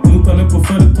Dior. Notan är på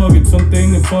företaget, sånt är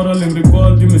ingen fara längre. Gå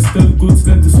aldrig med stöldgods,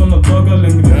 det är inte såna dagar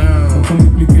längre. Jag har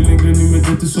kommit mycket längre nu, men det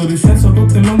är inte så det känns. Har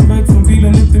gått en lång väg från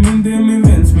bilen, inte min, det är min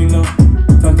väns. Mina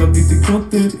tankar blir till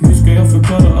klotter. Hur ska jag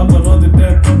förklara alla rader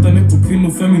där? Pratar ner på kvinnor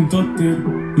för min dotter.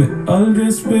 Med all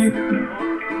respekt.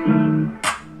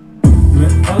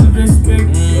 Med all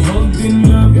respekt. Jag håller din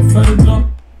love, jag föredrar.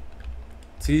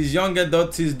 To his younger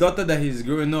daughter, to his daughter that he's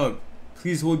growing up,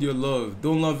 please hold your love.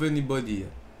 Don't love anybody.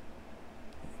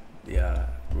 Yeah,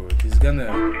 bro, he's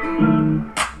gonna.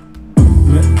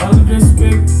 Med all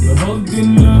respekt, jag håller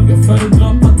din love, jag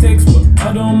föredrar på text. But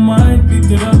I don't mind,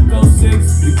 lite röka och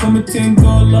sex. Vi kommer till en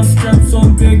gala, straps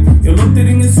on deck. Jag låter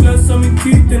ingen slösa min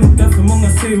tid. Det är nog därför många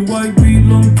säger YB,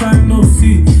 long time no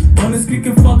see. Barnen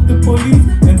skriker fuck the police.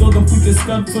 Ändå de skjuter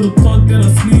skarpt för att ta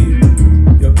deras liv.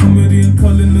 Jag kommer i en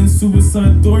kallen, en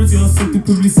suicide doors. Jag har sett i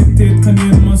publicitet, kan ge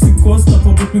en man psykos.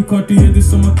 Tappar bort min Cartier, det är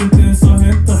som att det inte ens har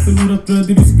hänt. Har förlorat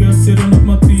bröder, vi ska se något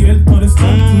materiellt. Har en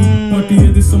stark tro,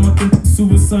 Cartier, det är som att det inte är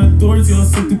suicide doors. Jag har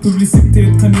sett i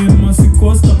publicitet, kan ge en man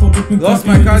psykos. Tappar bort min Lost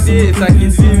my Cartier, it's like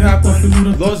it didn't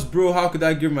happen. Lost bro, how could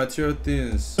I give material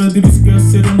things? That's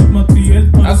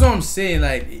what I'm saying,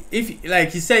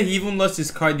 like he said he even lost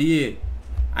his Cartier.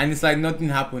 And it's like nothing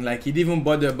happened. Like he didn't even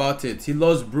bother about it. He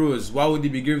lost bros. Why would he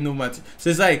be giving no matter? So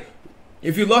it's like,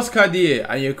 if you lost Cartier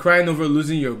and you're crying over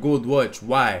losing your gold watch,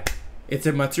 why? It's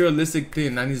a materialistic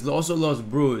thing, and he's also lost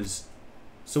bros.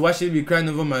 So why should he be crying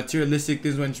over materialistic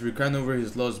things when he should be crying over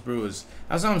his lost bros?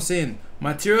 That's what I'm saying.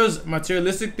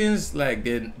 Materialistic things, like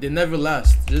they never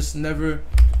last. Just never.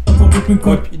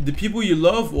 But the people you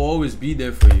love will always be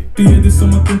there for you. Det är det som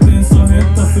att inte ens har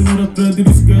hänt. Har förlorat bröder,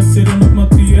 vi ska se det något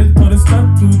materiellt. Har en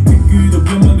stark tro till Gud och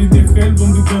glöm aldrig dig själv.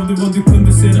 Om du gav det vad du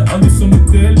kunde, se det aldrig som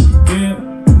ett del.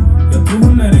 Jag tror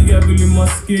hon är en jävel i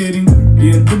maskering. I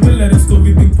en dubbel står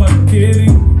vid din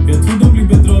parkering. Jag tror de blir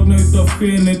bedragna utav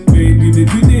skenet, baby. Det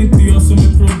är inte jag som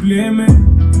är problemet.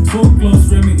 2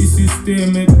 glas Remy i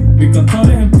systemet. Vi kan ta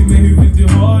det hem till mig, hur vill du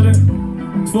ha det?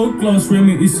 2 glas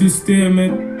Remy i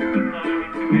systemet.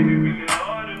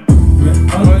 Med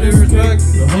all respekt,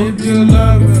 jag håller you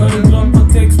love. Jag föredrar på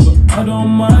text, but I don't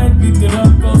mind. Lite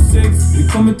röka och sex. Vi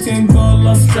kommer till en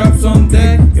gala, straps on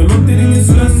deck. Jag låter ingen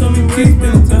slösa min tid. Det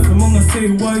är därför många säger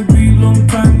YB, long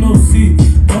time no see.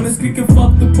 Barnen skriker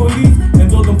fuck the police.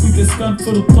 Ändå de skjuter skarpt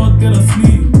för att ta deras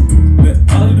liv. Med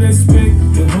all respekt,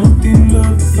 jag håller din love.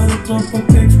 Jag föredrar på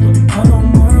text, but I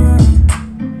don't mind.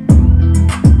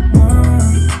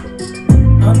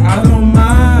 I don't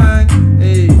mind,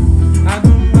 hey, I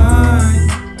don't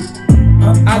mind,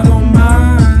 I don't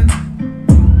mind,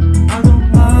 I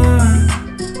don't mind,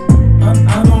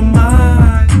 I don't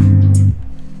mind.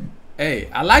 Hey,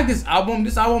 I like this album.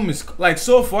 This album is like,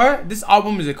 so far, this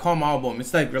album is a calm album.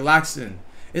 It's like relaxing.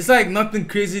 It's like nothing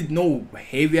crazy, no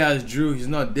heavy ass Drew. He's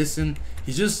not dissing.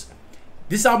 He's just,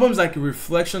 this album is like a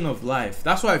reflection of life.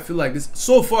 That's why I feel like this,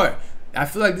 so far, I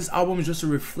feel like this album is just a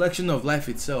reflection of life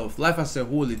itself, life as a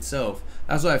whole itself.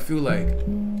 That's what I feel like.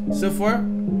 So far,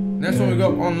 next one we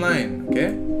got Online,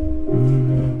 okay?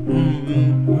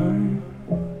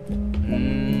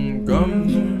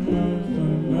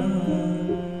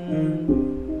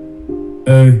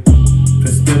 Ey,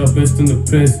 prestera bäst under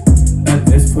press.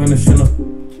 Ät S på henne känna.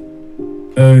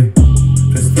 Ey,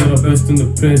 prestera bäst under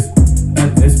press.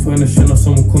 Ät S på henne känna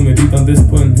som hon kommer ridandes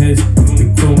på en häst.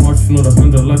 Det kom hards för några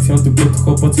 100 lax, jag har inte gått och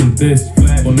shoppat sin dess.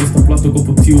 Och nästa platta går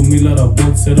på 10 millar av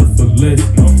bort, ser det för lätt.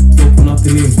 2 på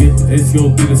natten i en GTS, jag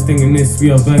och bilen stänger ner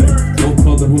Sveavägen.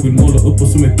 Åklagaren hon vill måla upp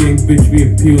oss som ett gäng, bitch, vi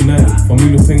är pionärer.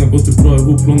 Familj och pengar går inte bra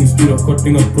ihop, lång historia, kort,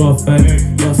 inga bra affärer.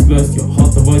 Jag slös, jag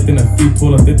hatar vad den här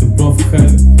skithålan, det är inte bra för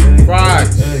själen.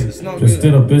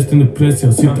 Prestera bäst under press,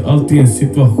 jag sitter alltid i en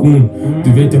situation.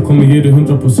 Du vet jag kommer ge dig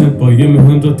 100%, bara ge mig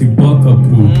 100 tillbaka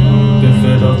bror. Det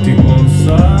är alltid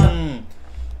onside.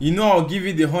 You know I'll give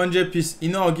you the 100%.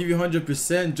 You know I'll give you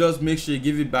 100%. Just make sure you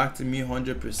give it back to me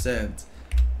 100%.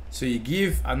 So you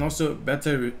give, and also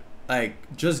better, like,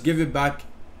 just give it back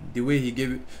the way he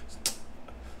gave it.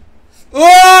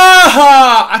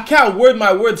 Oh, I can't word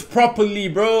my words properly,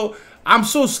 bro. I'm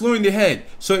so slow in the head.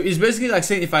 So it's basically like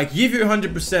saying, if I give you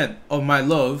 100% of my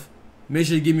love, make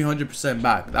sure you give me 100%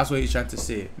 back. That's what he's trying to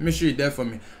say. Make sure you're there for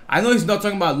me. I know he's not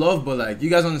talking about love, but like, you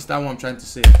guys understand what I'm trying to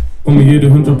say. Kommer ge dig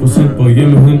 100%, bara ge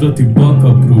mig 100 tillbaka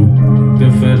bror.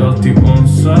 Det är alltid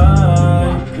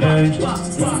onside.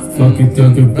 Fuck it,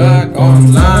 jag är back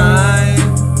online.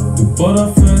 Du bara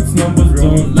facts, numbers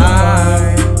don't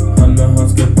lie. Han med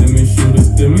hans skatt är min shooter,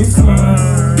 det är min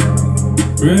slime.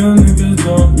 Real niggas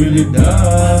don't really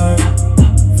die.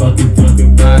 Fuck it, jag är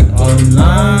back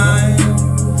online.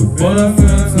 Du bara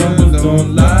facts, numbers don't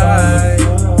lie.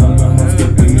 Han med hans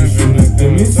skatt är min shooter, det är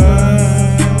min slime.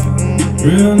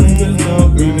 Real niggas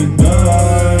don't really die.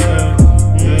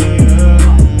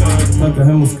 Tackar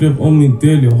hem och skrev om min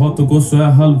del. Jag hatar att gå så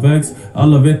här halvvägs.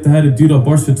 Alla vet det här är dyra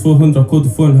bars för 200k, du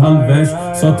får en halvvägs.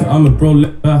 Sa till Ahmed bro,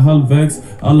 lägg här halvvägs.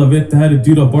 Alla vet det här är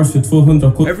dyra bars för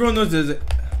 200k. Everyone knows this.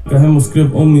 Tackar hem och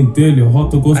skrev om min del. Jag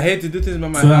hatar att gå så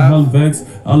här halvvägs.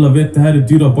 Alla vet det här är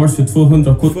dyra bars för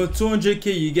 200k. For 200k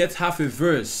you get half a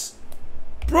verse.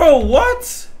 Bro,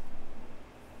 what?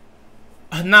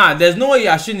 Nah, there's no way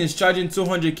Yasin is charging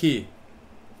 200k.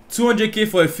 200k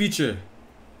for a feature.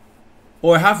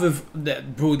 Or half of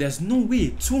that, bro, there's no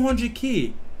way.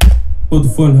 200k. Du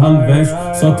får en halvvägs.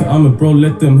 Sa till Ahmed bro,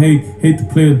 let them hate. Hate the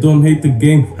player, don't hate the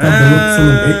game. Tappar upp som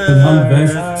en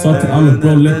halvvägs. Sa till Ahmed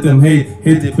bro, let them hate.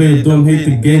 Hate the player, don't hate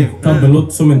the game. Tappar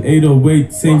upp som en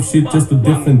 808. Same shit, just a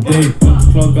different day.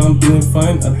 Klaga, I'm doing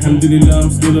fine. Alhamdulillah, I'm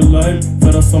still alive.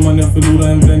 Förra sommaren jag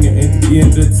förlorade en vän. Jag är inte i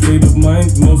en rätt state of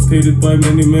mind. Most hated by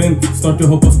many men. Startar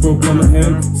hoppas bro komma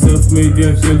hem. Self-made,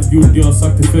 jag är självgjord. Jag har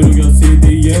sagt det förr och jag säger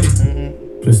det igen.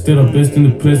 Prestera bäst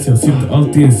under press, jag sitter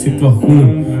alltid i en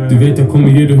situation. Du vet jag kommer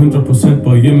ge dig 100%,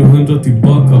 bara ge mig 100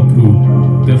 tillbaka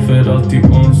bror. Det är alltid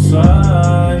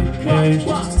onside.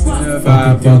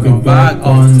 Fuck it, jag back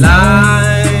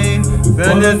online.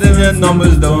 Friends and your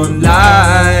numbers don't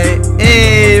lie.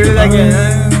 Hey, really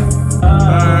again.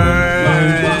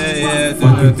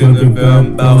 Fuck it, jag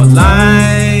back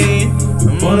online.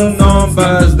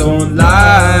 Numbers don't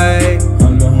lie.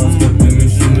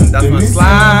 That's my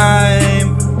slime.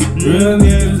 Real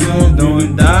niggas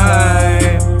don't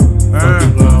die.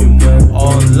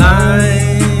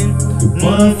 Online.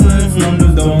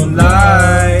 Numbers don't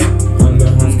lie.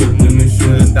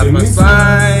 That's my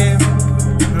slime.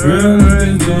 Real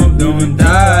niggas don't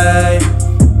die.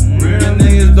 Real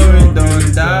niggas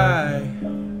don't die.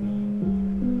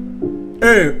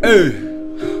 Hey, hey.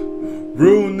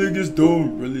 Real niggas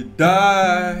don't really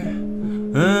die.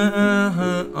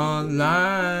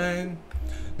 Online.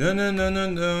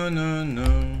 No.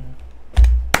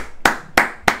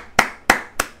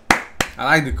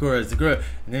 I like the chorus. The chorus.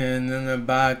 Then in the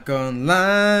back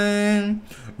online,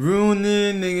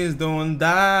 ruining niggas don't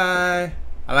die.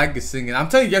 I like the singing. I'm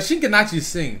telling you, Yasin can actually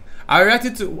sing. I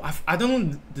reacted to, I don't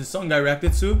know the song I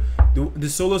reacted to, the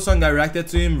solo song I reacted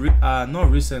to him,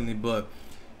 not recently, but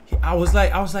I was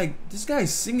like, this guy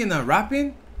is singing and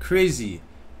rapping? Crazy.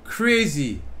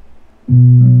 Crazy.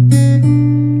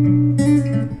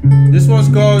 This one's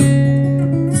called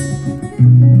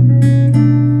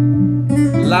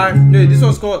this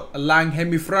one's called Lang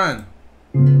Hemifran.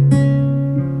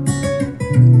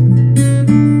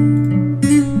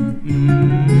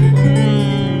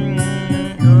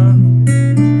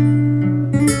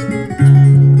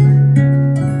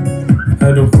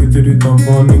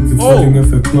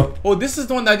 Oh, this is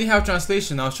the one that didn't have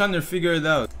translation. I was trying to figure it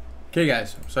out. Okay,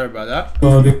 guys, sorry about that.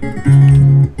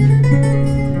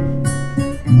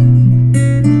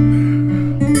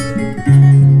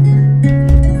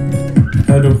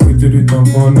 Här skiter utan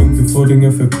varning, du får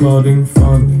ingen förklaring.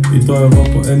 Fan, idag jag var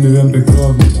på ännu en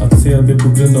begravning. Att säga det på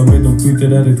grund av mig, de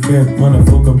skiter är ett skämt. Mannen,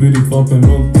 folk har burit vapen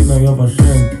långt innan jag var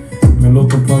känd. Men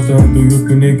låt dem prata, jag har ändå gjort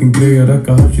min egen grej. Jag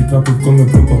räcker hasch i trappuppgången,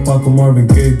 pumpa Pac och Marvin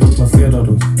Gaye. De placerar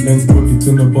oss längst bort i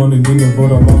tunnelbanelinjen.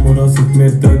 Våra mammor har sett mer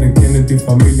död än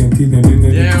Kennedy-familjen. Tiden rinner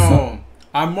inte Damn,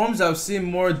 our moms have seen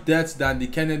more deaths than the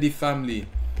Kennedy family.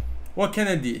 What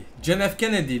Kennedy? John F.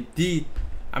 Kennedy, the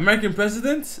American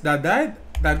president that died,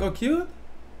 that got killed?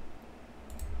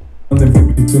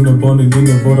 I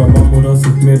tunnelbanelinjen, våra mammor har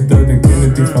sett mer död än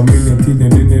Kennedy-familjen.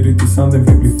 Tiden rinner ut i sanden,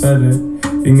 vi blir färre.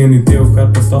 Ingen idé att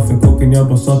skärpa straffen, kocken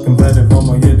jobbar saken värre. Vad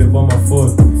man ger det, vad man får.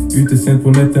 Ute sent på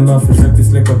nätterna, försökte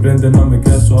släcka bränderna med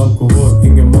gräs och alkohol.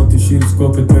 Ingen mat i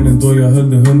kylskåpet, men ändå jag höll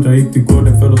det 100. Gick till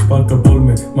gården för att sparka boll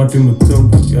med Martin och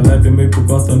Tumba. Jag lärde mig på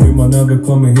gatan hur man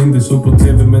överkommer hinder. Så på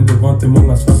tv, men det var inte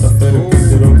många svarta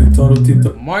förebilder. Om du tar och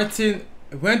tittar. Martin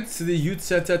went to the youth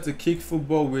center to kick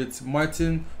football with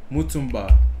Martin Mutumba.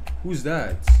 Who's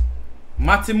that?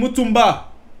 Martin Mutumba!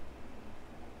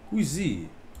 Who is he?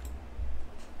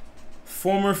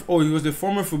 Oh, he was the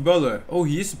former footballer. Oh,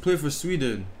 he used to play for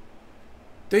Sweden.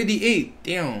 38.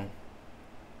 Damn.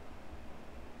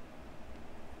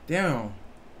 Damn.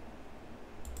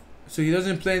 So he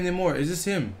doesn't play anymore. Is this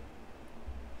him?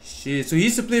 Shit. So he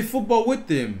used to play football with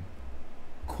them.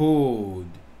 Cold.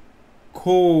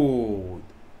 Cold.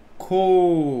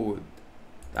 Cold.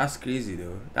 That's crazy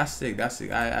though. That's sick. That's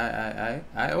sick.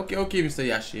 Okay, Mr.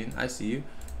 Yasin. I see you.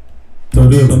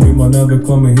 Redan hur man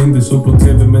överkommer hinder. Så på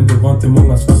tv, men det var inte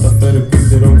många svarta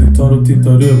förebilder. Om du tar och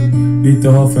tittar upp, lite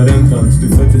har förändrats. Du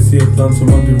föddes i ett land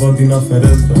som aldrig var dina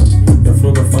föräldrar. Jag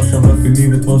frågade farsan varför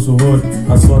livet var så hårt.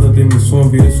 Han svarade, min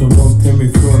son, vi är så långt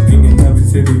hemifrån. Ingen här vill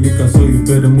se dig lyckas, så you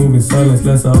better move in silence.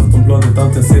 Läsa Aftonbladet,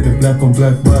 allt jag ser det black on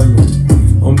black violence.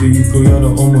 Om det gick att göra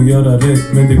om och göra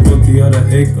rätt. Men det går inte göra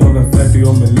ägg av en färdig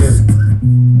omelett.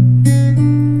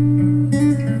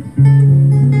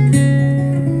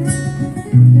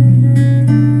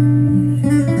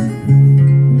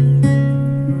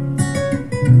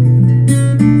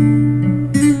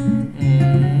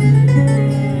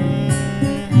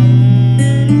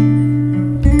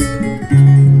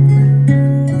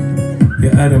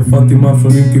 Är en fattig man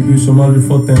från Rinkeby som aldrig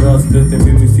fått en rast. Rätten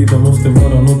vid min sida måste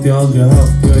vara något jag aldrig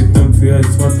haft. Jag är dömd för jag är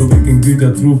svart och vilken gud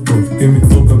jag tror på. Det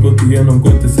mitt folk har gått igenom,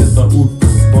 går inte sätta ord på.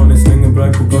 Barnen slänger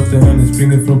braj på gatuhörnen,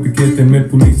 springer från piketen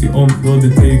med polis i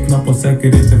området. Det är knappast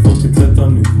säkerheten, folk är trötta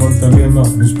nu. Magdalena,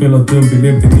 hon spelar dum, vi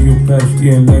levde 9 pers i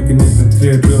en lägenhet med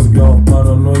 3 rum. Jag har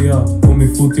paranoia, på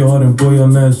min fot jag har en boja.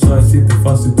 När jag sa jag sitter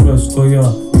fast, jag tror jag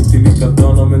skojar. Inte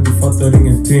likadana men du fattar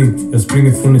ingenting. Jag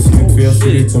springer från en slut för jag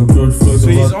ser ut som George Floyd. So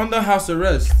he's under house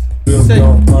arrest.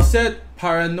 He said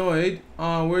paranoid.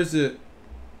 Where is it?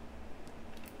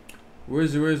 Where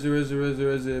is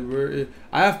it?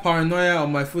 I have paranoia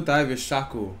on my foot. I have a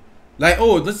shackle. Like,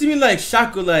 oh, does it mean like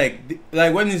shackle?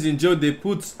 Like when he's in jail, they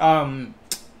put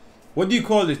what do you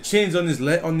call it? Chains on his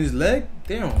leg.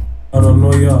 Damn.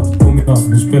 Paranoia, unga,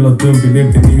 hon spelar dum. Vi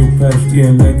levde 9 pers i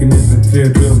en lägenhet med 3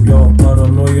 rum. Jag har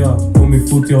paranoia, på min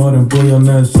fot jag har en boja.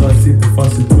 När jag sa jag sitter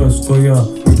fast, jag tror jag skojar.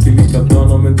 Inte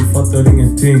likadana men du fattar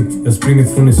ingenting. Jag springer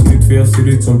från en slut för jag ser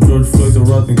ut som George Floyd och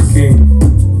Rodney King.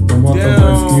 De hatar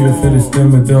vad jag skriver för det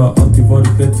stämmer. Det har alltid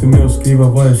varit lätt för mig att skriva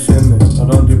vad jag känner.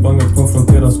 Har aldrig bangat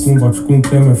konfrontera skon vart skon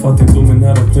klämmer. Fattigdomen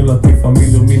här har knullat min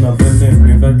familj och mina vänner.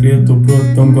 Min verklighet och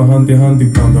brott, de går hand i hand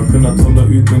ibland. Har kunnat hålla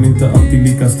ut men inte alltid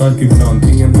lika stark ibland.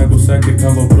 Ingen här går säker,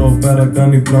 kan vara bra och bära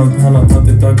gun ibland. Han har tagit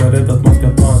ett dagar rädd att man ska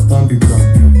ta en stand ibland.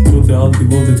 Trodde alltid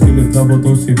våldet skulle drabba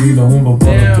de civila. Hon var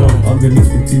bara klar, alldeles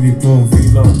för tidigt när hon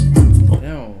vila.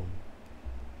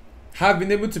 Have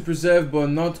been able to preserve, but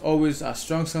not always as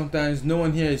strong sometimes. No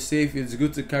one here is safe. It's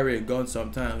good to carry a gun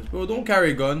sometimes. Bro, don't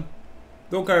carry a gun.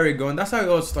 Don't carry a gun. That's how it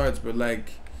all starts, bro.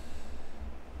 Like,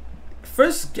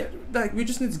 first, we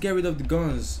just need to get rid of the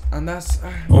guns. And that's...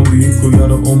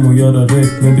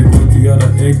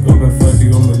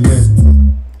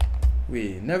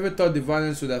 Wait, never thought the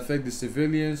violence would affect the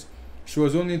civilians. She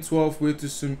was only 12, way too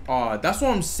soon. That's what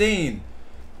I'm saying.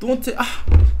 Don't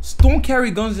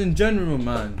carry guns in general,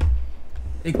 man.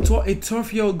 A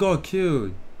 12-year-old got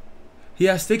killed. He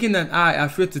has taken an eye,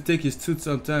 afraid to take his tooth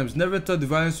sometimes. Never thought the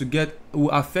violence will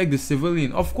affect the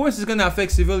civilian. Of course it's gonna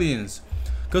affect civilians.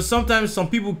 Because sometimes some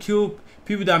people kill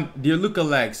people that they're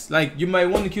lookalikes. Like, you might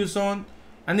want to kill someone,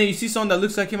 and then you see someone that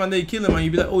looks like him, and then you kill him, and you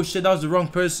be like, oh shit, that was the wrong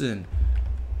person.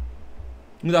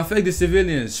 It would affect the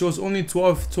civilians. She was only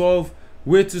 12.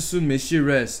 Way too soon, may she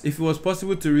rest. If it was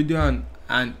possible to redo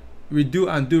and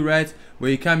do right,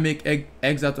 where you can't make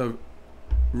eggs out of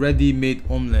ready-made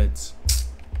omelets.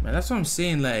 Man, that's what I'm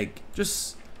saying. Like,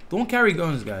 just don't carry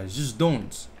guns, guys. Just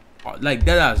don't. Like,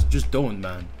 deadass, just don't,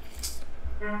 man.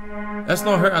 Let's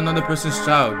not hurt another person's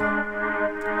child.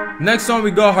 Next song,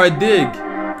 we got Her Dig.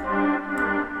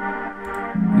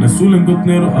 I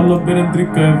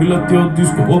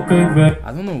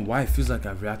don't know why it feels like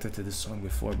I've reacted to this song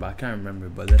before, but I can't remember.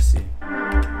 But let's see.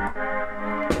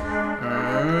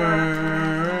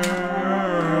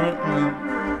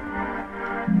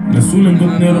 När solen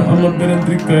gått ner och alla ber en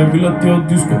dricka. Jag vill att jag och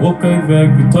du ska åka iväg.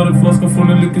 Vi tar en flaska från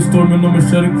en liquor men om jag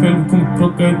kör ikväll vi kommer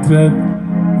plocka i träd.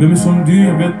 Vem är som du?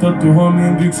 Jag vet att du har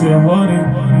min dryck så jag har dig.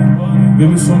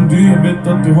 Vem är som du? Jag vet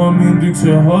att du har min dryck så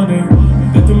jag har dig.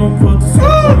 Det är långt kvar tills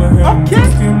jag kommer hem.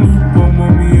 Fast jag nu på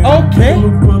mommy igen. Det är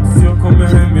långt kvar tills jag kommer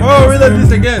hem. Read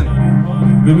this again.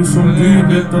 Vem är som du? Jag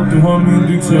vet att du har min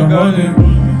dryck så jag har dig.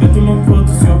 Det är långt kvar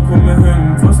tills jag kommer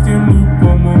hem. Fast jag nu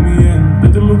på mommy igen.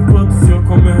 Det är långt kvar tills jag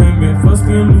kommer hem. Fast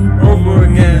jag nu på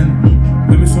mommy igen.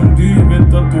 Vem är som du? Jag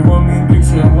vet att du har min dryck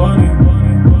så jag har dig.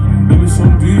 Vem är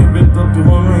som du? Jag vet att du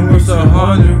har min dryck så jag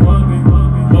har dig.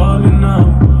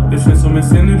 Det känns som jag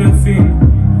ser nu den fin.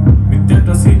 Mitt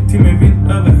hjärta säger till mig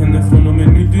vind över henne. Från och med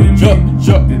nu du är min. Det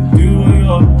är du och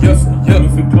jag. Kan du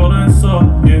förklara en sak?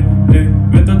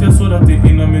 Vet att jag såg att det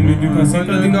innan men nu du kan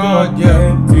sitta din gard.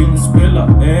 En till, spela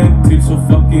en till. Så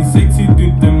fucking sexy du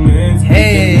inte minns.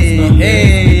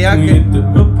 Hey, jag kan inte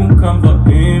upp, hon kan vara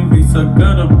envis. I got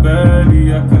a baddie.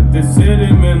 Jag kan inte se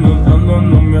dig med någon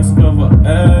annan om jag ska vara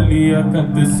ärlig. Jag kan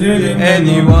inte se dig med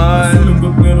någon. Solen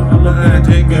gått ner och alla börjar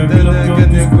dricka. Jag vill att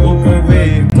jag ska åka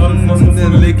iväg. Tar en flaska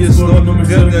från en liquor store. De är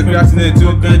kärlek to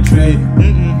the tree.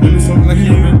 Vem är som du?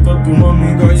 Jag vet att du har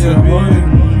min dryck så jag har dig.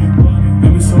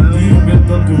 Vem är som du? Jag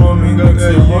vet att du har min dryck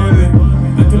så jag har dig.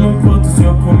 Det är långt kvar tills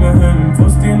jag kommer hem.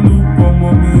 Fast jag nu på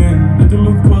mommy igen. Det är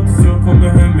långt kvar tills jag kommer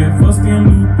hem. Fast jag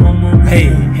nu på mommy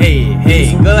igen.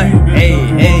 Hey, go back. Hey,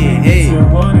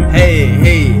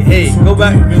 go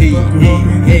back. Hey.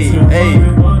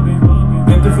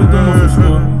 Det är inte för dem att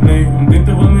förstå. Nej, om det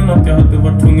inte var menat jag hade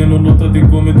varit tvungen att låta det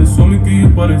gå. Men det är så mycket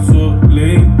djupare så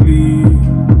lately.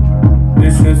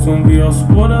 Det känns som vi har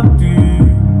spårat ut.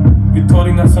 Vi tar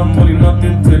inga samtal i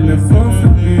natten, telefon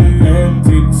förbi. En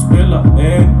till, spela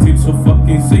en till. Så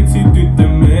fucking sexy, du inte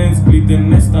mänsklig. Det är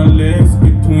nästan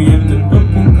läskigt. Hon hjälpte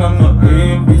upp, hon kan vara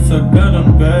envis. I got a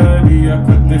baddie. Jag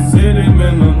kan inte se dig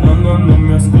med någon annan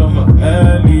om jag ska vara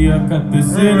ärlig. Jag kan inte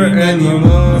se dig med någon.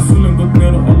 När solen gått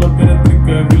ner och alla börjar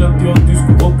dricka. Jag vill att jag och du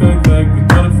ska åka iväg. Vi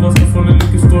tar en flaska från en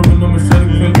liquor store. Men om jag kör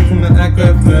ikväll vi kommer äka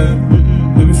efter.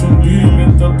 Vem är som du? Jag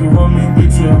vet att du har min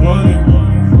dryck så jag har dig.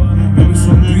 Vem är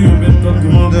som du? Jag vet att du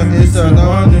har min dryck så jag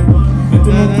har dig. Det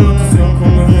är långt kvar tills jag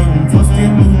kommer hem. Fast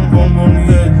jag nu på mommy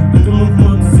igen. Det är långt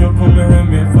kvar tills jag kommer hem.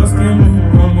 Fast jag nu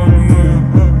på mommy igen.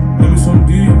 Vem är som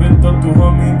du? Jag vet att du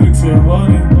har min dryck så jag har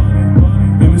dig.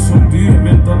 Vem är som du? Jag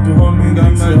vet att du har min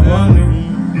dryck så jag har dig.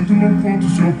 Det är långt kvar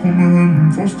tills jag kommer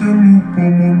hem. Fast jag nu på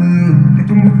mommy igen. Det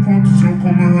är långt kvar tills jag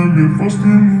kommer hem. Fast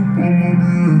jag nu på mommy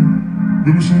igen.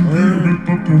 Vem är som du? Jag vet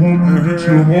att du har min dryck så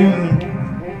jag har dig.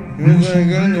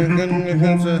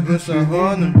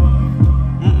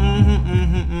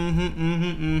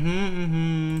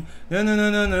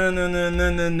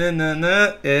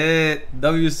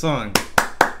 W song.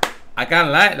 I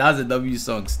can't lie, that's a W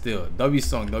song still. W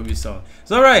song.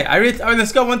 It's alright. On the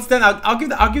scale 1 to 10, I'll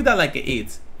give that like an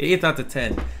 8. 8 out of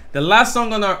 10. The last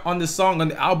song on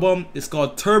the album is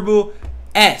called Turbo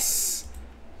S.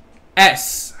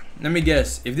 Let me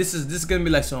guess. If this is gonna be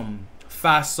like some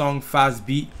fast song, fast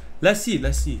beat. Let's see.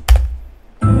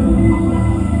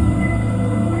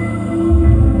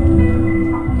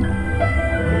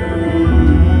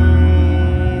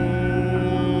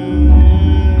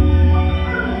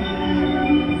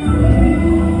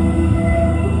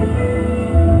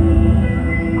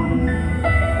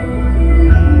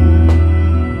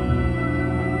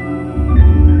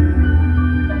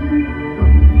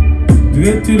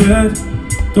 vet hur det är.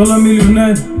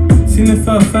 $miljonär, sinne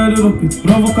för affärer och ett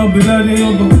bra vokabulär. Jag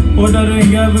jobbar hårdare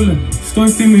än djävulen. Stå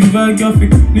inte i min väg, jag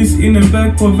fick nyss in en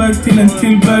bag på väg till en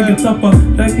till bag. Jag tappar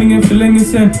räkningen för länge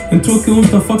sen. En tråkig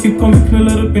onsdag, fuck it, kom vi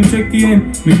knullar upp en check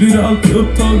igen. Min lur är alltid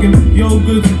upptagen, jag och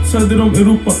Gud söder om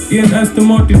Europa. I en Aston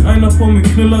Martin, aina på mig,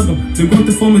 knulla dem. Det går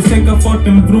inte få mig sänka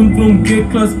farten, brum brum.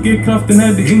 G-klass, G-kraften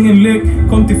här, det är ingen lek.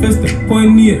 Kom till festen på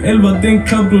en 911, den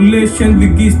cabriolet. Känd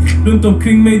ligist, runt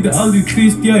omkring mig, det är aldrig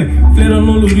trist. Jag är flera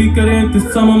nollor rikare, jag är inte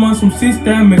samma man som sist.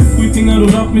 Det här med skjutningar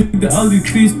och rapmusik, det är aldrig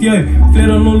trist. Jag är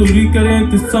flera nollor rikare, jag är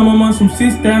inte samma man som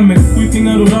sist. Det här med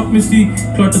skjutningar och rapmusik,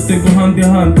 klart att det går hand i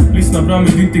hand. Lyssna bra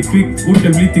men du är inte quick,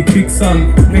 orten blir till quicksand.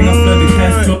 Pengar flödar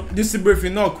cash flow. This is if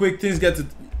you know quick things get to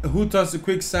who turns to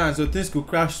quicksand, so things could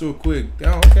crash so quick.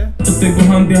 Yeah, okay. Att det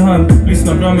går hand i hand.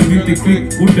 Lyssna bra men du är inte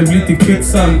quick, orten blir till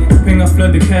quicksand. Pengar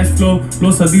flödar cash flow,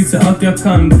 blåsa dit sig allt jag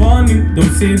kan. Varning, de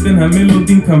säger den här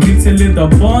melodin kan vilseleda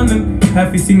barnen.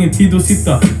 Här finns ingen tid att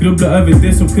sitta, grubbla över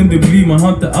det som kunde bli. Man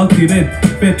har inte alltid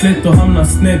rätt, fett lätt att hamna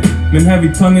snett. Men här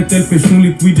vid tanget är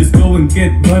personligt, we just go and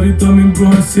get. Varje dag min bror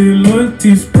han säger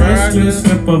loyalty is priceless.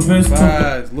 Släppa väst.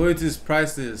 Loyalty is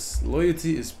priceless.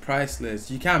 Loyalty is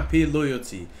priceless. You can't pay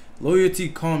loyalty. Loyalty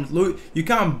comes, you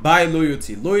can't buy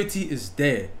loyalty. Loyalty is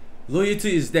there.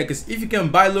 Loyalty is there, because if you can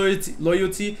buy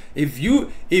loyalty, if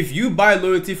you buy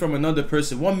loyalty from another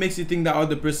person, what makes you think that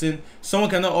other person,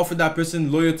 someone cannot offer that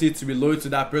person loyalty to be loyal to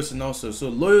that person also? So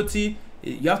loyalty,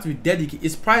 you have to be dedicated.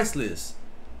 It's priceless.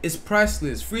 It's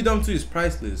priceless. Freedom too is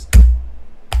priceless.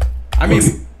 I mean,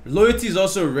 loyalty is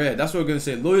also rare. That's what we're gonna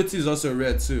say. Loyalty is also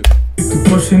rare too.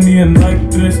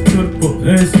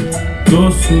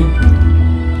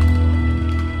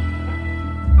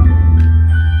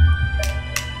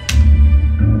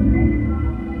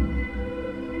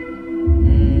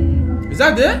 Is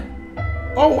that there?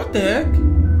 Oh, what the heck?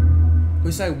 Oh,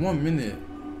 it's like 1 minute.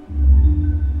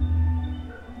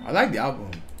 I like the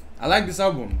album. I like this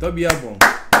album. W album.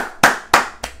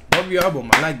 W album.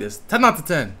 I like this. 10 out of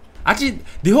 10. Actually,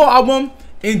 the whole album,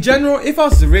 in general, if I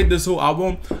was to rate this whole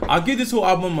album, I'll give this whole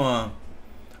album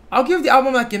I'll give the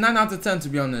album like a 9 out of 10, to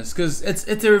be honest, because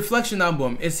it's a reflection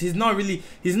album. He's not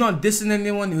dissing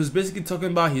anyone. He was basically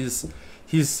talking about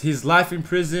his life in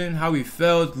prison, how he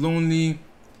felt lonely,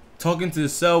 talking to the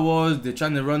cell walls. They're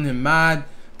trying to run him mad.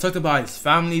 Talked about his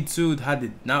family too.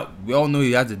 Now we all know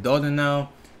he has a daughter now.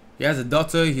 He has a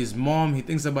daughter, his mom. He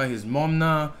thinks about his mom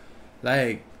now.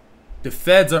 Like, the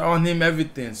feds are on him,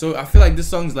 everything. So I feel like this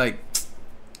song's like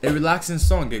a relaxing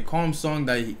song, a calm song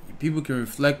that people can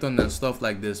reflect on and stuff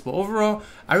like this. But overall,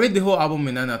 I rate the whole album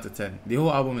a 9 out of 10. The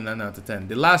whole album a 9 out of 10.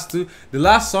 The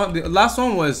last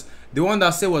song was the one that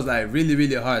I said was like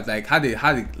really hard. Like had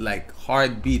like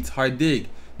hard beats, hard dig.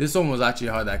 This one was actually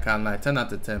hard, I can't lie. 10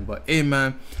 out of 10. But hey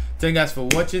man, thank you guys for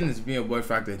watching. It's been your boy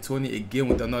Fractal Tony again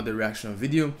with another reaction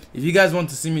video. If you guys want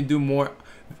to see me do more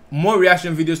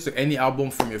reaction videos to any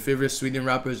album from your favorite Sweden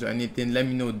rappers or anything, let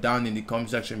me know down in the comment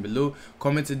section below.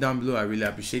 Comment it down below, I really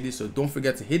appreciate it. So don't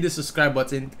forget to hit the subscribe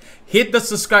button. Hit the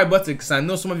subscribe button, because I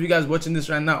know some of you guys watching this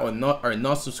right now are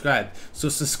not subscribed. So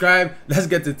subscribe. Let's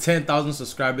get to 10,000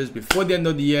 subscribers before the end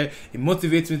of the year. It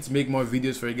motivates me to make more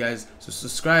videos for you guys. So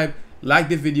subscribe, like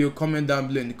the video, comment down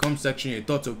below in the comment section your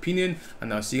thoughts or opinion,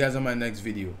 and I'll see you guys on my next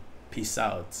video. Peace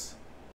out.